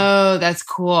everyone. Oh, that's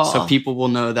cool. So people will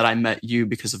know that I met you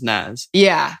because of Naz.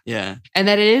 Yeah. Yeah. And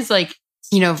that it is like,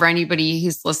 you know, for anybody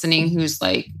who's listening, who's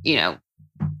like, you know,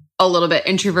 a little bit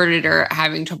introverted or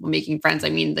having trouble making friends. I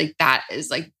mean, like that is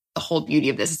like the whole beauty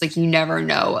of this. It's like, you never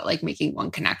know what like making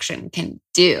one connection can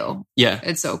do. Yeah.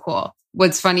 It's so cool.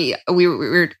 What's funny, I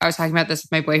was talking about this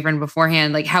with my boyfriend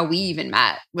beforehand, like how we even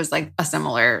met was like a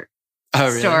similar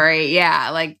story. Yeah.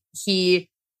 Like he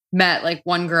met like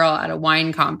one girl at a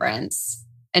wine conference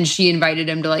and she invited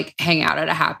him to like hang out at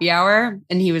a happy hour.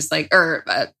 And he was like,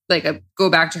 go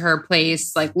back to her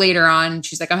place like later on.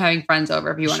 She's like, I'm having friends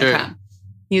over if you want to come.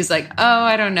 He was like, oh,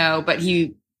 I don't know. But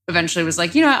he eventually was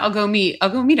like, you know what? I'll go meet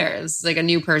her. This is like a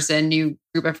new person, new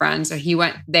group of friends. So he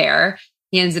went there.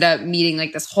 He ended up meeting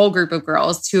like this whole group of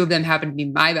girls. Two of them happened to be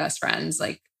my best friends,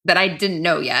 like that I didn't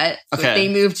know yet. Okay. But they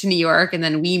moved to New York and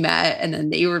then we met and then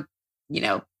they were, you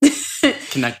know, got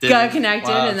connected.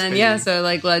 Wow, and then, crazy. so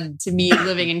like led to me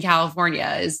living in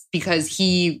California is because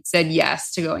he said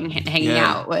yes to going hanging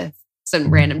out with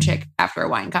some random chick after a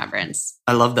wine conference.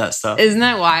 I love that stuff. Isn't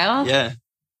that wild? Yeah.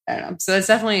 I don't know. So it's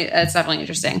definitely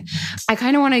interesting. I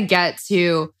kind of want to get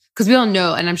to, because we all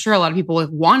know, and I'm sure a lot of people like,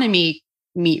 want to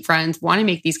meet friends, want to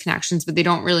make these connections, but they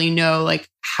don't really know like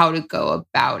how to go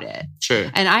about it. Sure.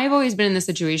 And I've always been in this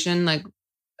situation, like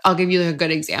I'll give you like a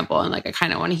good example. And like, I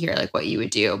kind of want to hear like what you would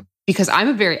do because I'm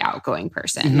a very outgoing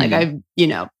person. Mm-hmm. Like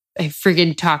I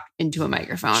freaking talk into a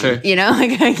microphone, Sure. you know,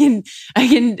 like I can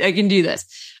do this.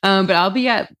 But I'll be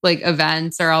at like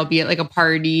events or I'll be at like a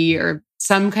party or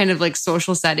some kind of like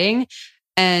social setting.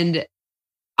 And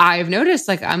I've noticed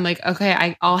like, I'm like,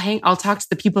 okay, I'll talk to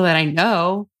the people that I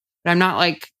know, but I'm not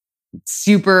like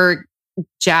super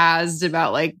jazzed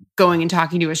about like going and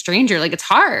talking to a stranger. Like it's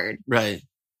hard. Right.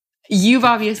 You've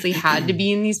obviously had to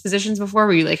be in these positions before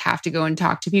where you like have to go and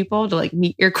talk to people to like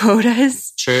meet your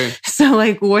quotas. Sure. So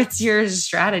like, what's your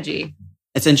strategy?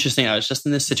 It's interesting. I was just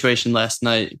in this situation last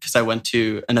night because I went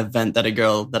to an event that a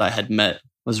girl that I had met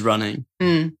was running.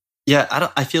 Yeah.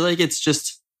 I feel like it's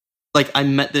just like I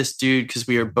met this dude because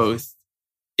we were both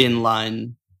in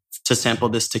line to sample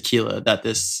this tequila that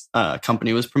this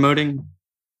company was promoting.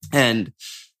 And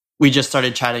we just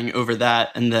started chatting over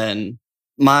that. And then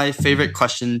my favorite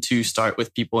question to start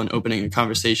with people in opening a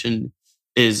conversation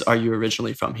is, are you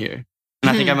originally from here? And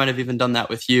I think I might have even done that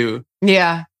with you.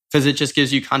 Yeah. Because it just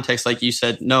gives you context. Like you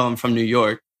said, no, I'm from New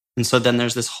York. And so then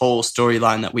there's this whole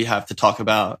storyline that we have to talk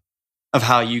about of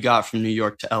how you got from New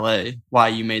York to LA, why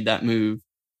you made that move.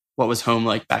 what was home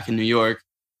like back in New York,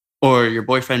 or your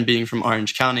boyfriend being from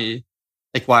Orange County.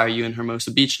 Like, why are you in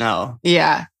Hermosa Beach now?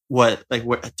 Yeah. What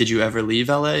did you ever leave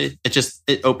LA?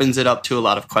 It opens it up to a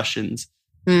lot of questions.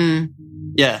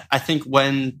 Yeah. I think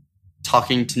when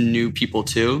talking to new people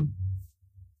too,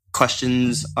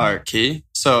 questions are key.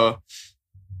 So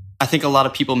I think a lot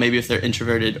of people, maybe if they're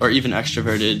introverted or even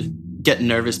extroverted, get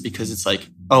nervous because it's like,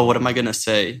 oh, what am I going to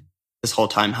say this whole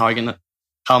time? How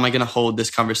am I going to hold this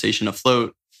conversation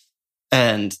afloat?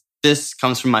 And this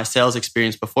comes from my sales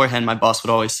experience beforehand. My boss would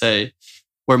always say,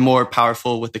 we're more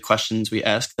powerful with the questions we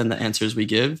ask than the answers we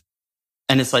give.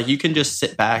 And it's like, you can just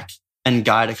sit back and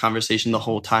guide a conversation the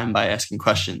whole time by asking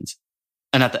questions.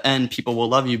 And at the end, people will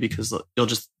love you because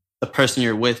the person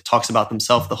you're with talks about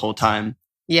themselves the whole time.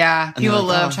 Yeah. And People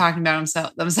like, love talking about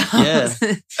themselves. Yeah.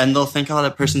 And they'll think, oh,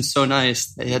 that person's so nice.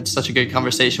 They had such a good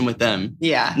conversation with them.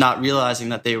 Yeah. Not realizing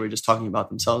that they were just talking about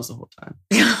themselves the whole time.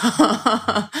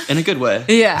 In a good way.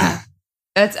 Yeah.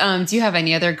 That's, do you have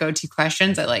any other go-to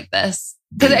questions? I like this.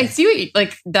 Because I see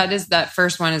that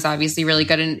first one is obviously really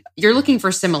good. And you're looking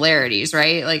for similarities,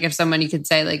 right? Like if someone you could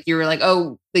say like, you were like,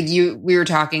 oh, like we were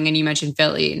talking and you mentioned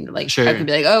Philly and like, sure. I could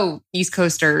be like, oh, East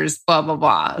Coasters, blah, blah,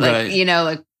 blah. Like, right. you know,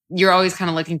 like you're always kind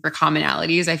of looking for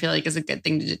commonalities. I feel like is a good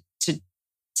thing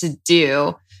to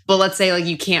do. But let's say like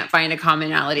you can't find a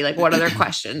commonality. Like what other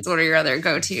questions? What are your other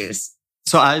go-tos?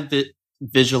 So I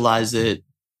visualize it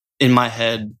in my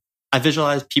head. I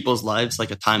visualize people's lives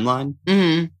like a timeline.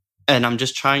 Mm-hmm. And I'm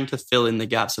just trying to fill in the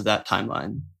gaps of that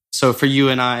timeline. So for you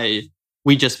and I,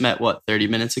 we just met, 30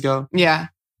 minutes ago? Yeah.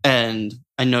 And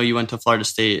I know you went to Florida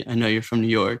State. I know you're from New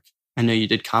York. I know you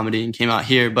did comedy and came out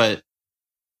here, but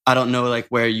I don't know like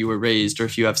where you were raised or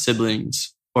if you have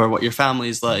siblings or what your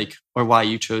family's like or why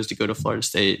you chose to go to Florida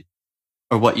State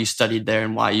or what you studied there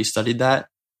and why you studied that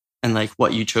and like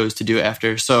what you chose to do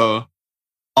after. So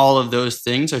all of those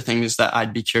things are things that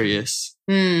I'd be curious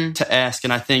to ask.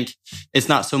 And I think it's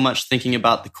not so much thinking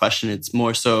about the question. It's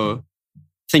more so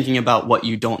thinking about what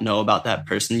you don't know about that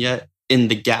person yet in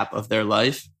the gap of their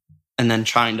life and then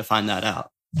trying to find that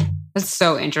out. That's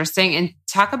so interesting. And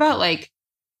talk about like,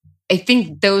 I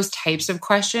think those types of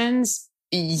questions,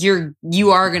 you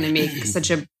are going to make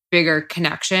such a bigger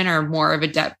connection or more of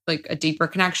a deeper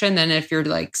connection than if you're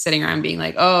like sitting around being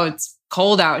like, oh, it's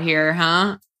cold out here,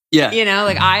 huh? Yeah. You know,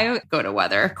 like I go to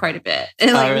weather quite a bit.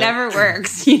 It like really? never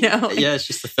works, you know? Like, Yeah, it's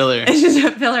just a filler. it's just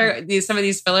a filler. Some of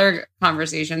these filler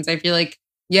conversations, I feel like,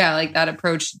 yeah, like that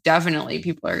approach, definitely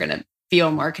people are going to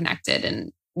feel more connected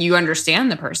and you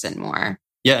understand the person more.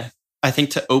 Yeah. I think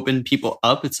to open people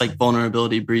up, it's like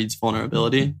vulnerability breeds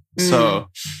vulnerability. So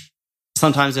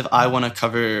sometimes if I want to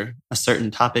cover a certain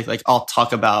topic, like I'll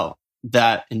talk about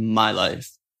that in my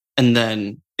life. And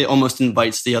then it almost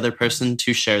invites the other person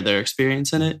to share their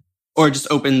experience in it, or just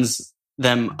opens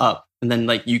them up. And then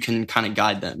like you can kind of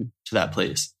guide them to that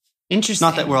place. Interesting.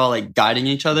 Not that we're all like guiding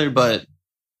each other, but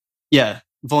yeah,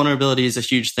 vulnerability is a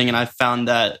huge thing. And I've found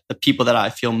that the people that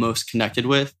I feel most connected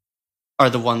with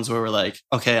are the ones where we're like,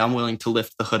 okay, I'm willing to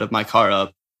lift the hood of my car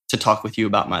up to talk with you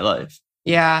about my life.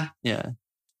 Yeah. Yeah.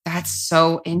 That's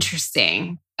so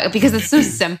interesting because it's so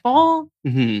simple,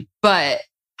 but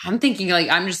I'm thinking like,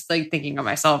 I'm just like thinking of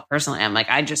myself personally. I'm like,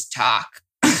 I just talk.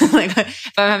 Like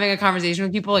if I'm having a conversation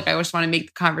with people, like I just want to make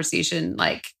the conversation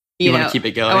like, you know, want to keep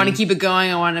it going. I want to keep it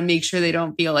going. I want to make sure they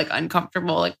don't feel like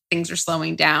uncomfortable, like things are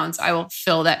slowing down. So I will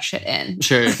fill that shit in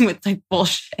with like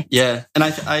bullshit. Yeah. And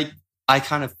I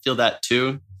kind of feel that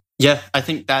too. Yeah. I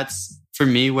think that's for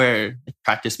me where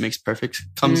practice makes perfect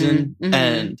comes in.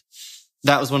 And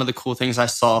that was one of the cool things I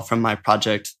saw from my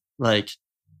project. Like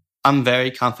I'm very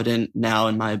confident now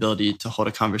in my ability to hold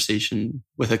a conversation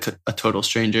with a total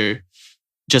stranger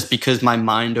just because my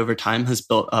mind over time has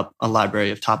built up a library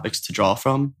of topics to draw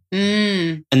from.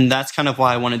 And that's kind of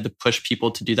why I wanted to push people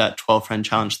to do that 12 friend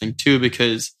challenge thing too,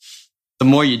 because the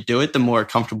more you do it, the more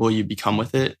comfortable you become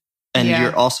with it. And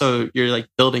you're like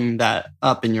building that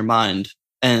up in your mind.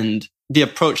 And the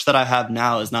approach that I have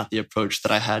now is not the approach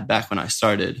that I had back when I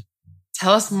started.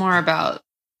 Tell us more about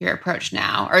your approach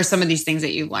now or some of these things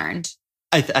that you've learned.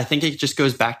 I think it just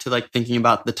goes back to like thinking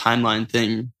about the timeline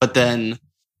thing. But then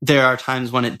there are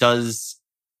times when it does,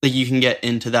 like you can get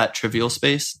into that trivial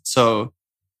space. So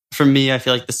for me, I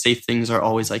feel like the safe things are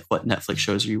always like, what Netflix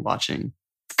shows are you watching?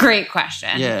 Great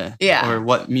question. Yeah. Or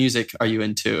what music are you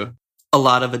into? A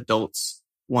lot of adults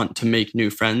want to make new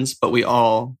friends, but we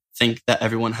all think that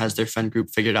everyone has their friend group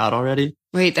figured out already.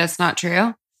 Wait, that's not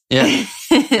true? Yeah,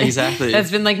 exactly.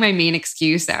 That's been like my main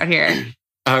excuse out here.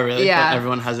 Oh, really? Yeah. That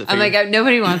everyone has it I'm figured. like,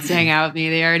 nobody wants to hang out with me.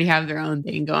 They already have their own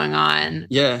thing going on.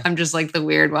 Yeah. I'm just like the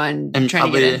weird one And trying to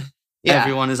probably get in.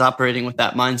 everyone is operating with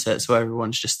that mindset. So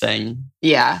everyone's just staying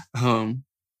home.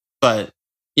 But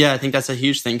yeah, I think that's a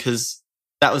huge thing because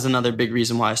that was another big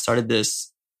reason why I started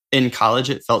this. In college,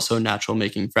 it felt so natural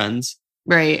making friends.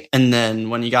 Right. And then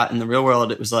when you got in the real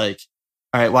world, it was like,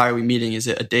 all right, why are we meeting? Is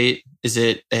it a date? Is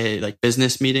it a like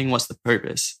business meeting? What's the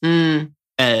purpose?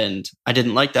 And I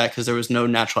didn't like that because there was no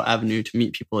natural avenue to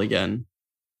meet people again.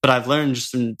 But I've learned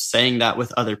just from saying that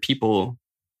with other people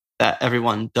that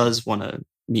everyone does want to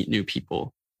meet new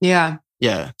people. Yeah.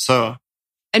 Yeah. So.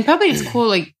 And probably it's cool,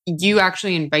 like you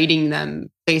actually inviting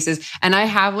them places. And I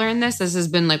have learned this. This has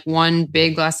been like one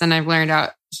big lesson I've learned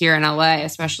out here in LA,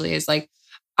 especially is like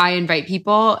I invite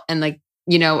people and like,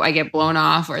 you know, I get blown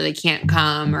off or they can't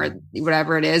come or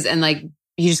whatever it is. And like,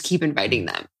 you just keep inviting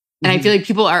them. And I feel like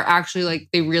people are actually like,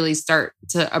 they really start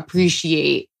to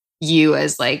appreciate you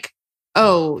as like,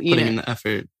 oh, you putting know, in the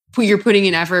effort. You're putting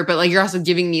in effort, but like, you're also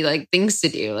giving me like things to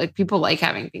do. Like people like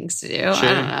having things to do. Sure.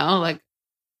 I don't know. Like,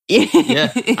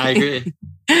 yeah, I agree.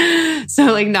 So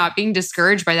like not being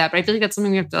discouraged by that. But I feel like that's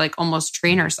something we have to like almost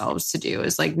train ourselves to do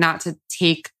is like not to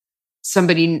take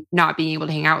somebody not being able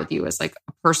to hang out with you as like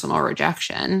a personal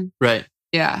rejection. Right.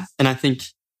 Yeah. And I think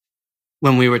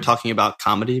when we were talking about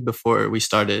comedy before we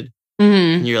started,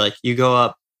 and you're like, you go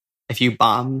up, if you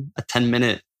bomb a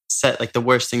 10-minute set, like the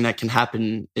worst thing that can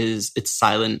happen is it's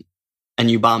silent and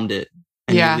you bombed it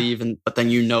and you leave. But then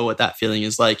you know what that feeling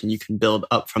is like and you can build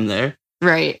up from there.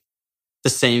 Right. The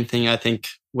same thing, I think,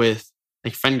 with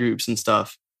like friend groups and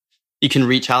stuff. You can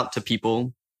reach out to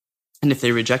people and if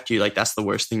they reject you, like that's the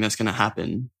worst thing that's going to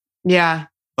happen. Yeah.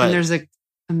 But and there's like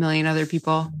a million other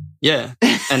people. Yeah.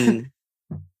 And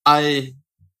I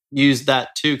use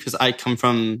that too because I come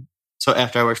from, so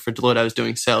after I worked for Deloitte, I was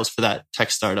doing sales for that tech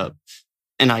startup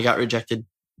and I got rejected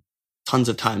tons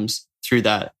of times through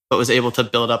that, but was able to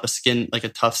build up a skin, like a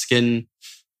tough skin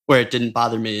where it didn't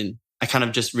bother me. And I kind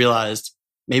of just realized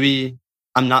maybe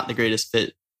I'm not the greatest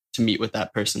fit to meet with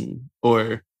that person,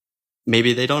 or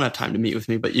maybe they don't have time to meet with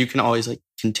me, but you can always like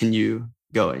continue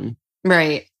going.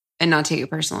 Right. And not take it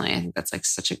personally. I think that's like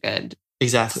such a good,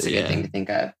 exactly. Such a good thing to think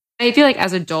of. I feel like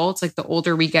as adults, like the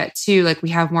older we get too, like we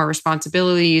have more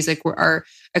responsibilities, like our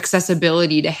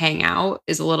accessibility to hang out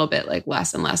is a little bit like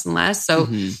less and less and less. So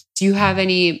do you have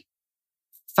any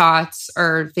thoughts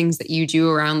or things that you do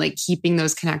around like keeping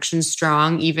those connections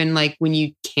strong, even like when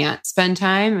you can't spend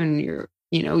time and you're,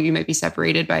 you know, you might be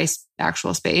separated by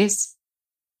actual space?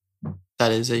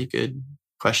 That is a good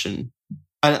question.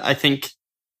 I think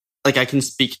like I can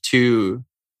speak to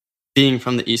being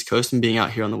from the East Coast and being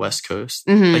out here on the West Coast,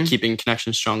 like keeping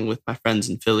connections strong with my friends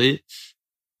in Philly.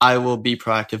 I will be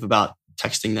proactive about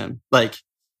texting them. Like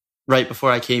right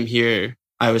before I came here,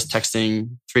 I was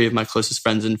texting 3 of my closest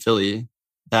friends in Philly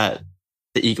that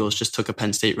the Eagles just took a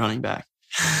Penn State running back.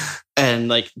 And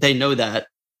like, they know that,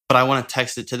 but I want to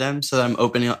text it to them so that I'm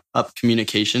opening up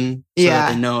communication so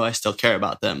that they know I still care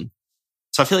about them.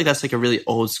 So I feel like that's like a really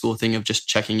old school thing of just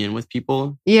checking in with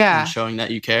people. Yeah. And showing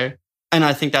that you care. And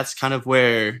I think that's kind of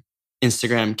where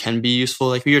Instagram can be useful.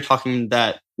 Like we were talking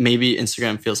that maybe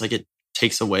Instagram feels like it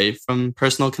takes away from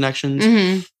personal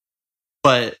connections,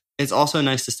 but it's also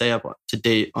nice to stay up to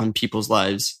date on people's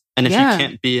lives. And if you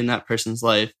can't be in that person's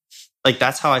life, like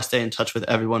that's how I stay in touch with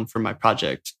everyone for my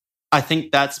project. I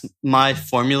think that's my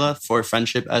formula for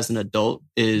friendship as an adult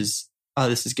is, oh,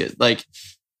 this is good. Like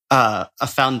a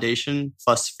foundation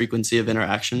plus frequency of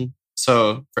interaction.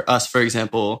 So for us, for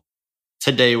example,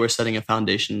 today we're setting a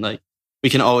foundation. Like we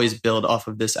can always build off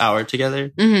of this hour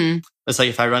together. It's like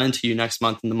if I run into you next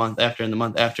month and the month after and the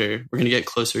month after, we're going to get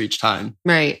closer each time.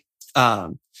 Right.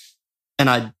 And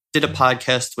I did a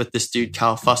podcast with this dude,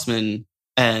 Cal Fussman,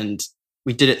 and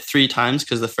we did it 3 times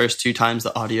because the first 2 times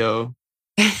the audio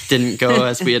didn't go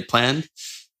as we had planned.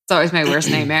 It's always my worst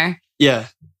nightmare. Yeah.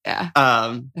 Yeah.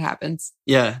 It happens.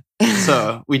 Yeah.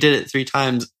 So we did it 3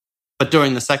 times. But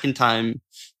during the second time,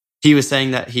 he was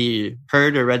saying that he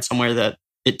heard or read somewhere that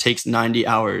it takes 90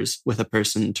 hours with a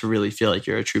person to really feel like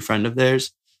you're a true friend of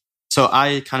theirs. So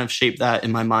I kind of shaped that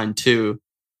in my mind too.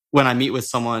 When I meet with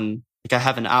someone, like I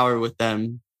have an hour with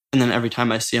them, and then every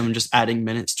time I see them, I'm just adding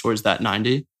minutes towards that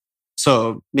 90.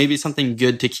 So maybe something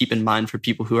good to keep in mind for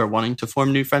people who are wanting to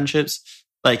form new friendships.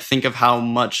 Like think of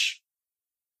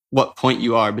what point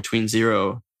you are between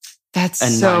 0 That's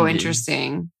and so 90.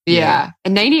 interesting. Yeah.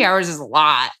 And 90 hours is a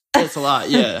lot. It's a lot.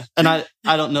 Yeah. And I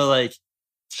don't know, like,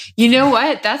 you know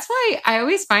what? That's why I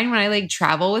always find when I like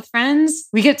travel with friends,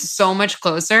 we get so much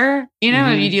closer. You know,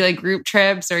 you do like group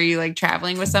trips or you like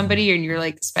traveling with somebody and you're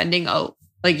like spending,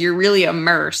 like you're really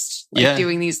immersed, like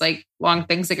doing these like long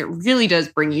things. Like it really does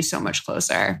bring you so much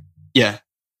closer. Yeah.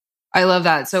 I love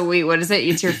that. So wait, what is it?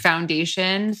 It's your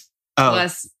foundation.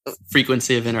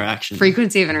 Frequency of interaction.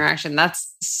 Frequency of interaction.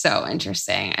 That's so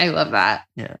interesting. I love that.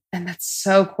 Yeah. And that's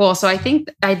so cool. So I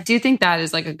do think that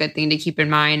is like a good thing to keep in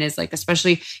mind, is like,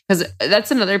 especially because that's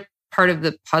another part of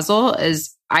the puzzle.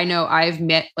 Is I know I've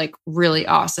met like really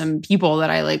awesome people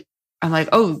that I'm like,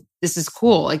 oh, this is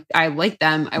cool. Like I like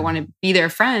them. I want to be their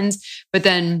friends. But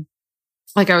then,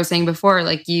 like I was saying before,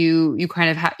 like you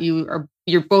kind of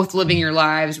you're both living your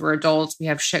lives. We're adults. We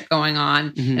have shit going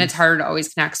on, and it's harder to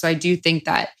always connect. So I do think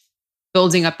that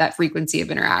building up that frequency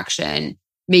of interaction,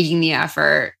 making the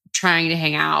effort, trying to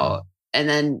hang out, and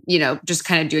then, just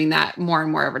kind of doing that more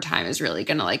and more over time is really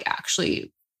going to like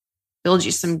actually build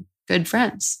you some good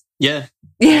friends. Yeah.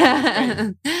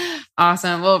 Yeah.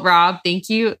 Awesome. Well, Rob, thank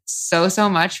you so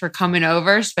much for coming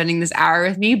over, spending this hour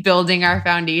with me, building our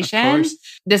foundation.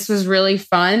 This was really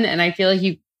fun. And I feel like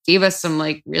you gave us some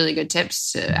like really good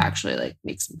tips to actually like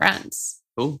make some friends.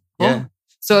 Cool. Yeah.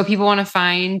 So if people want to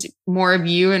find more of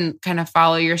you and kind of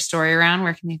follow your story around,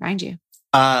 where can they find you?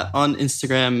 On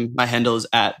Instagram, my handle is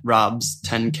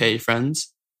 @Robs10kfriends.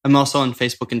 I'm also on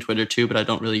Facebook and Twitter too, but I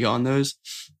don't really go on those.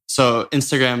 So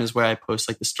Instagram is where I post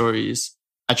like the stories.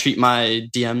 I treat my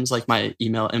DMs like my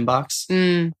email inbox.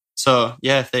 So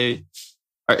yeah, if they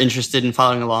are interested in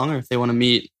following along or if they want to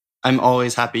meet, I'm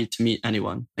always happy to meet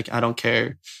anyone. Like I don't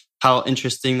care how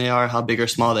interesting they are, how big or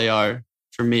small they are.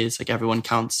 For me, it's like everyone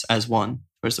counts as one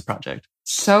towards the project.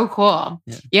 So cool.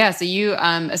 Yeah. So you,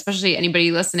 especially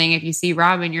anybody listening, if you see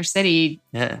Rob in your city,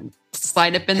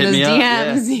 slide up in those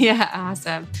DMs. Yeah.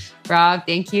 Awesome. Rob,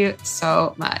 thank you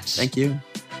so much. Thank you.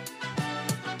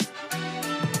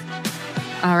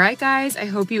 All right, guys, I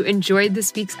hope you enjoyed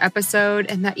this week's episode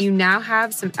and that you now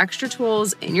have some extra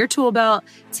tools in your tool belt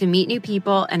to meet new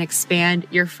people and expand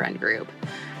your friend group.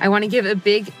 I want to give a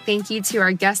big thank you to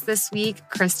our guests this week,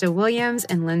 Krista Williams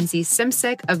and Lindsay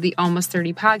Simsick of the Almost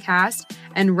 30 podcast,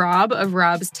 and Rob of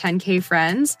Rob's 10K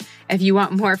Friends. If you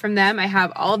want more from them, I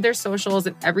have all of their socials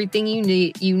and everything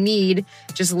you need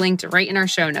just linked right in our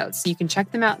show notes, so you can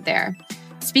check them out there.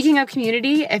 Speaking of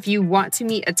community, if you want to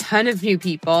meet a ton of new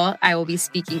people, I will be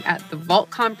speaking at the Vault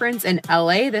Conference in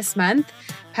LA this month.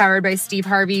 Powered by Steve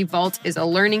Harvey, Vault is a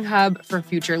learning hub for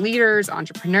future leaders,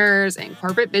 entrepreneurs, and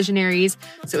corporate visionaries.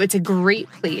 So it's a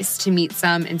great place to meet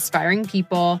some inspiring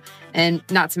people. And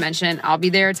not to mention, I'll be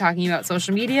there talking about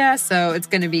social media, so it's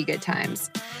going to be good times.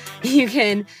 You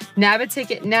can nab a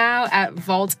ticket now at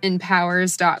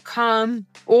vaultempowers.com,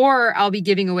 or I'll be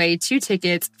giving away 2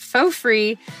 tickets for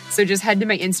free. So just head to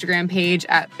my Instagram page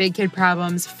at Big Kid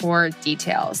Problems for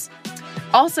details.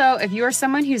 Also, if you are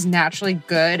someone who's naturally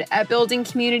good at building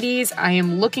communities, I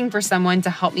am looking for someone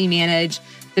to help me manage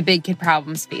the Big Kid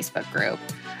Problems Facebook group.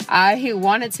 I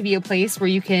want it to be a place where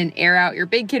you can air out your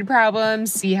big kid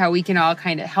problems, see how we can all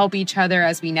kind of help each other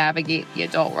as we navigate the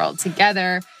adult world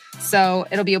together. So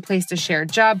it'll be a place to share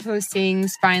job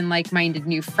postings, find like-minded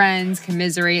new friends,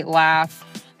 commiserate, laugh,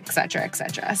 etc.,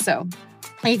 etc. So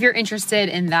if you're interested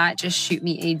in that, just shoot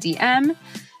me a DM.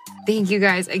 Thank you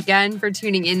guys again for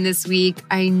tuning in this week.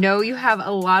 I know you have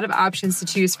a lot of options to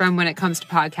choose from when it comes to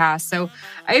podcasts, so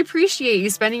I appreciate you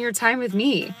spending your time with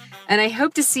me. And I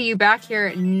hope to see you back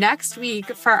here next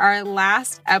week for our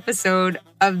last episode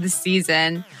of the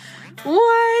season.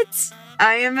 What?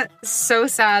 I am so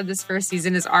sad this first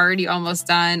season is already almost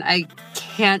done. I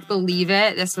can't believe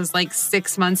it. This was like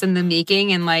 6 months in the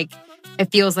making, and like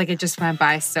it feels like it just went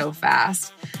by so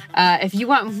fast. If you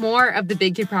want more of the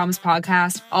Big Kid Problems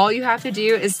podcast, all you have to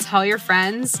do is tell your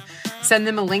friends, send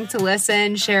them a link to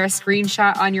listen, share a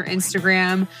screenshot on your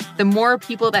Instagram. The more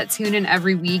people that tune in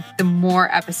every week, the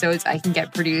more episodes I can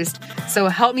get produced. So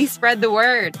help me spread the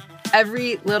word.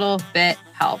 Every little bit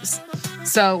helps.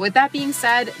 So with that being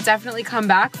said, definitely come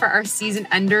back for our season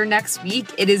ender next week.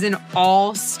 It is an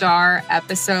all-star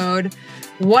episode.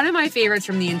 One of my favorites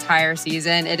from the entire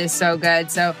season. It is so good.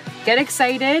 So get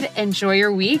excited, enjoy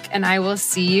your week, and I will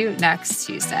see you next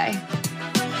Tuesday.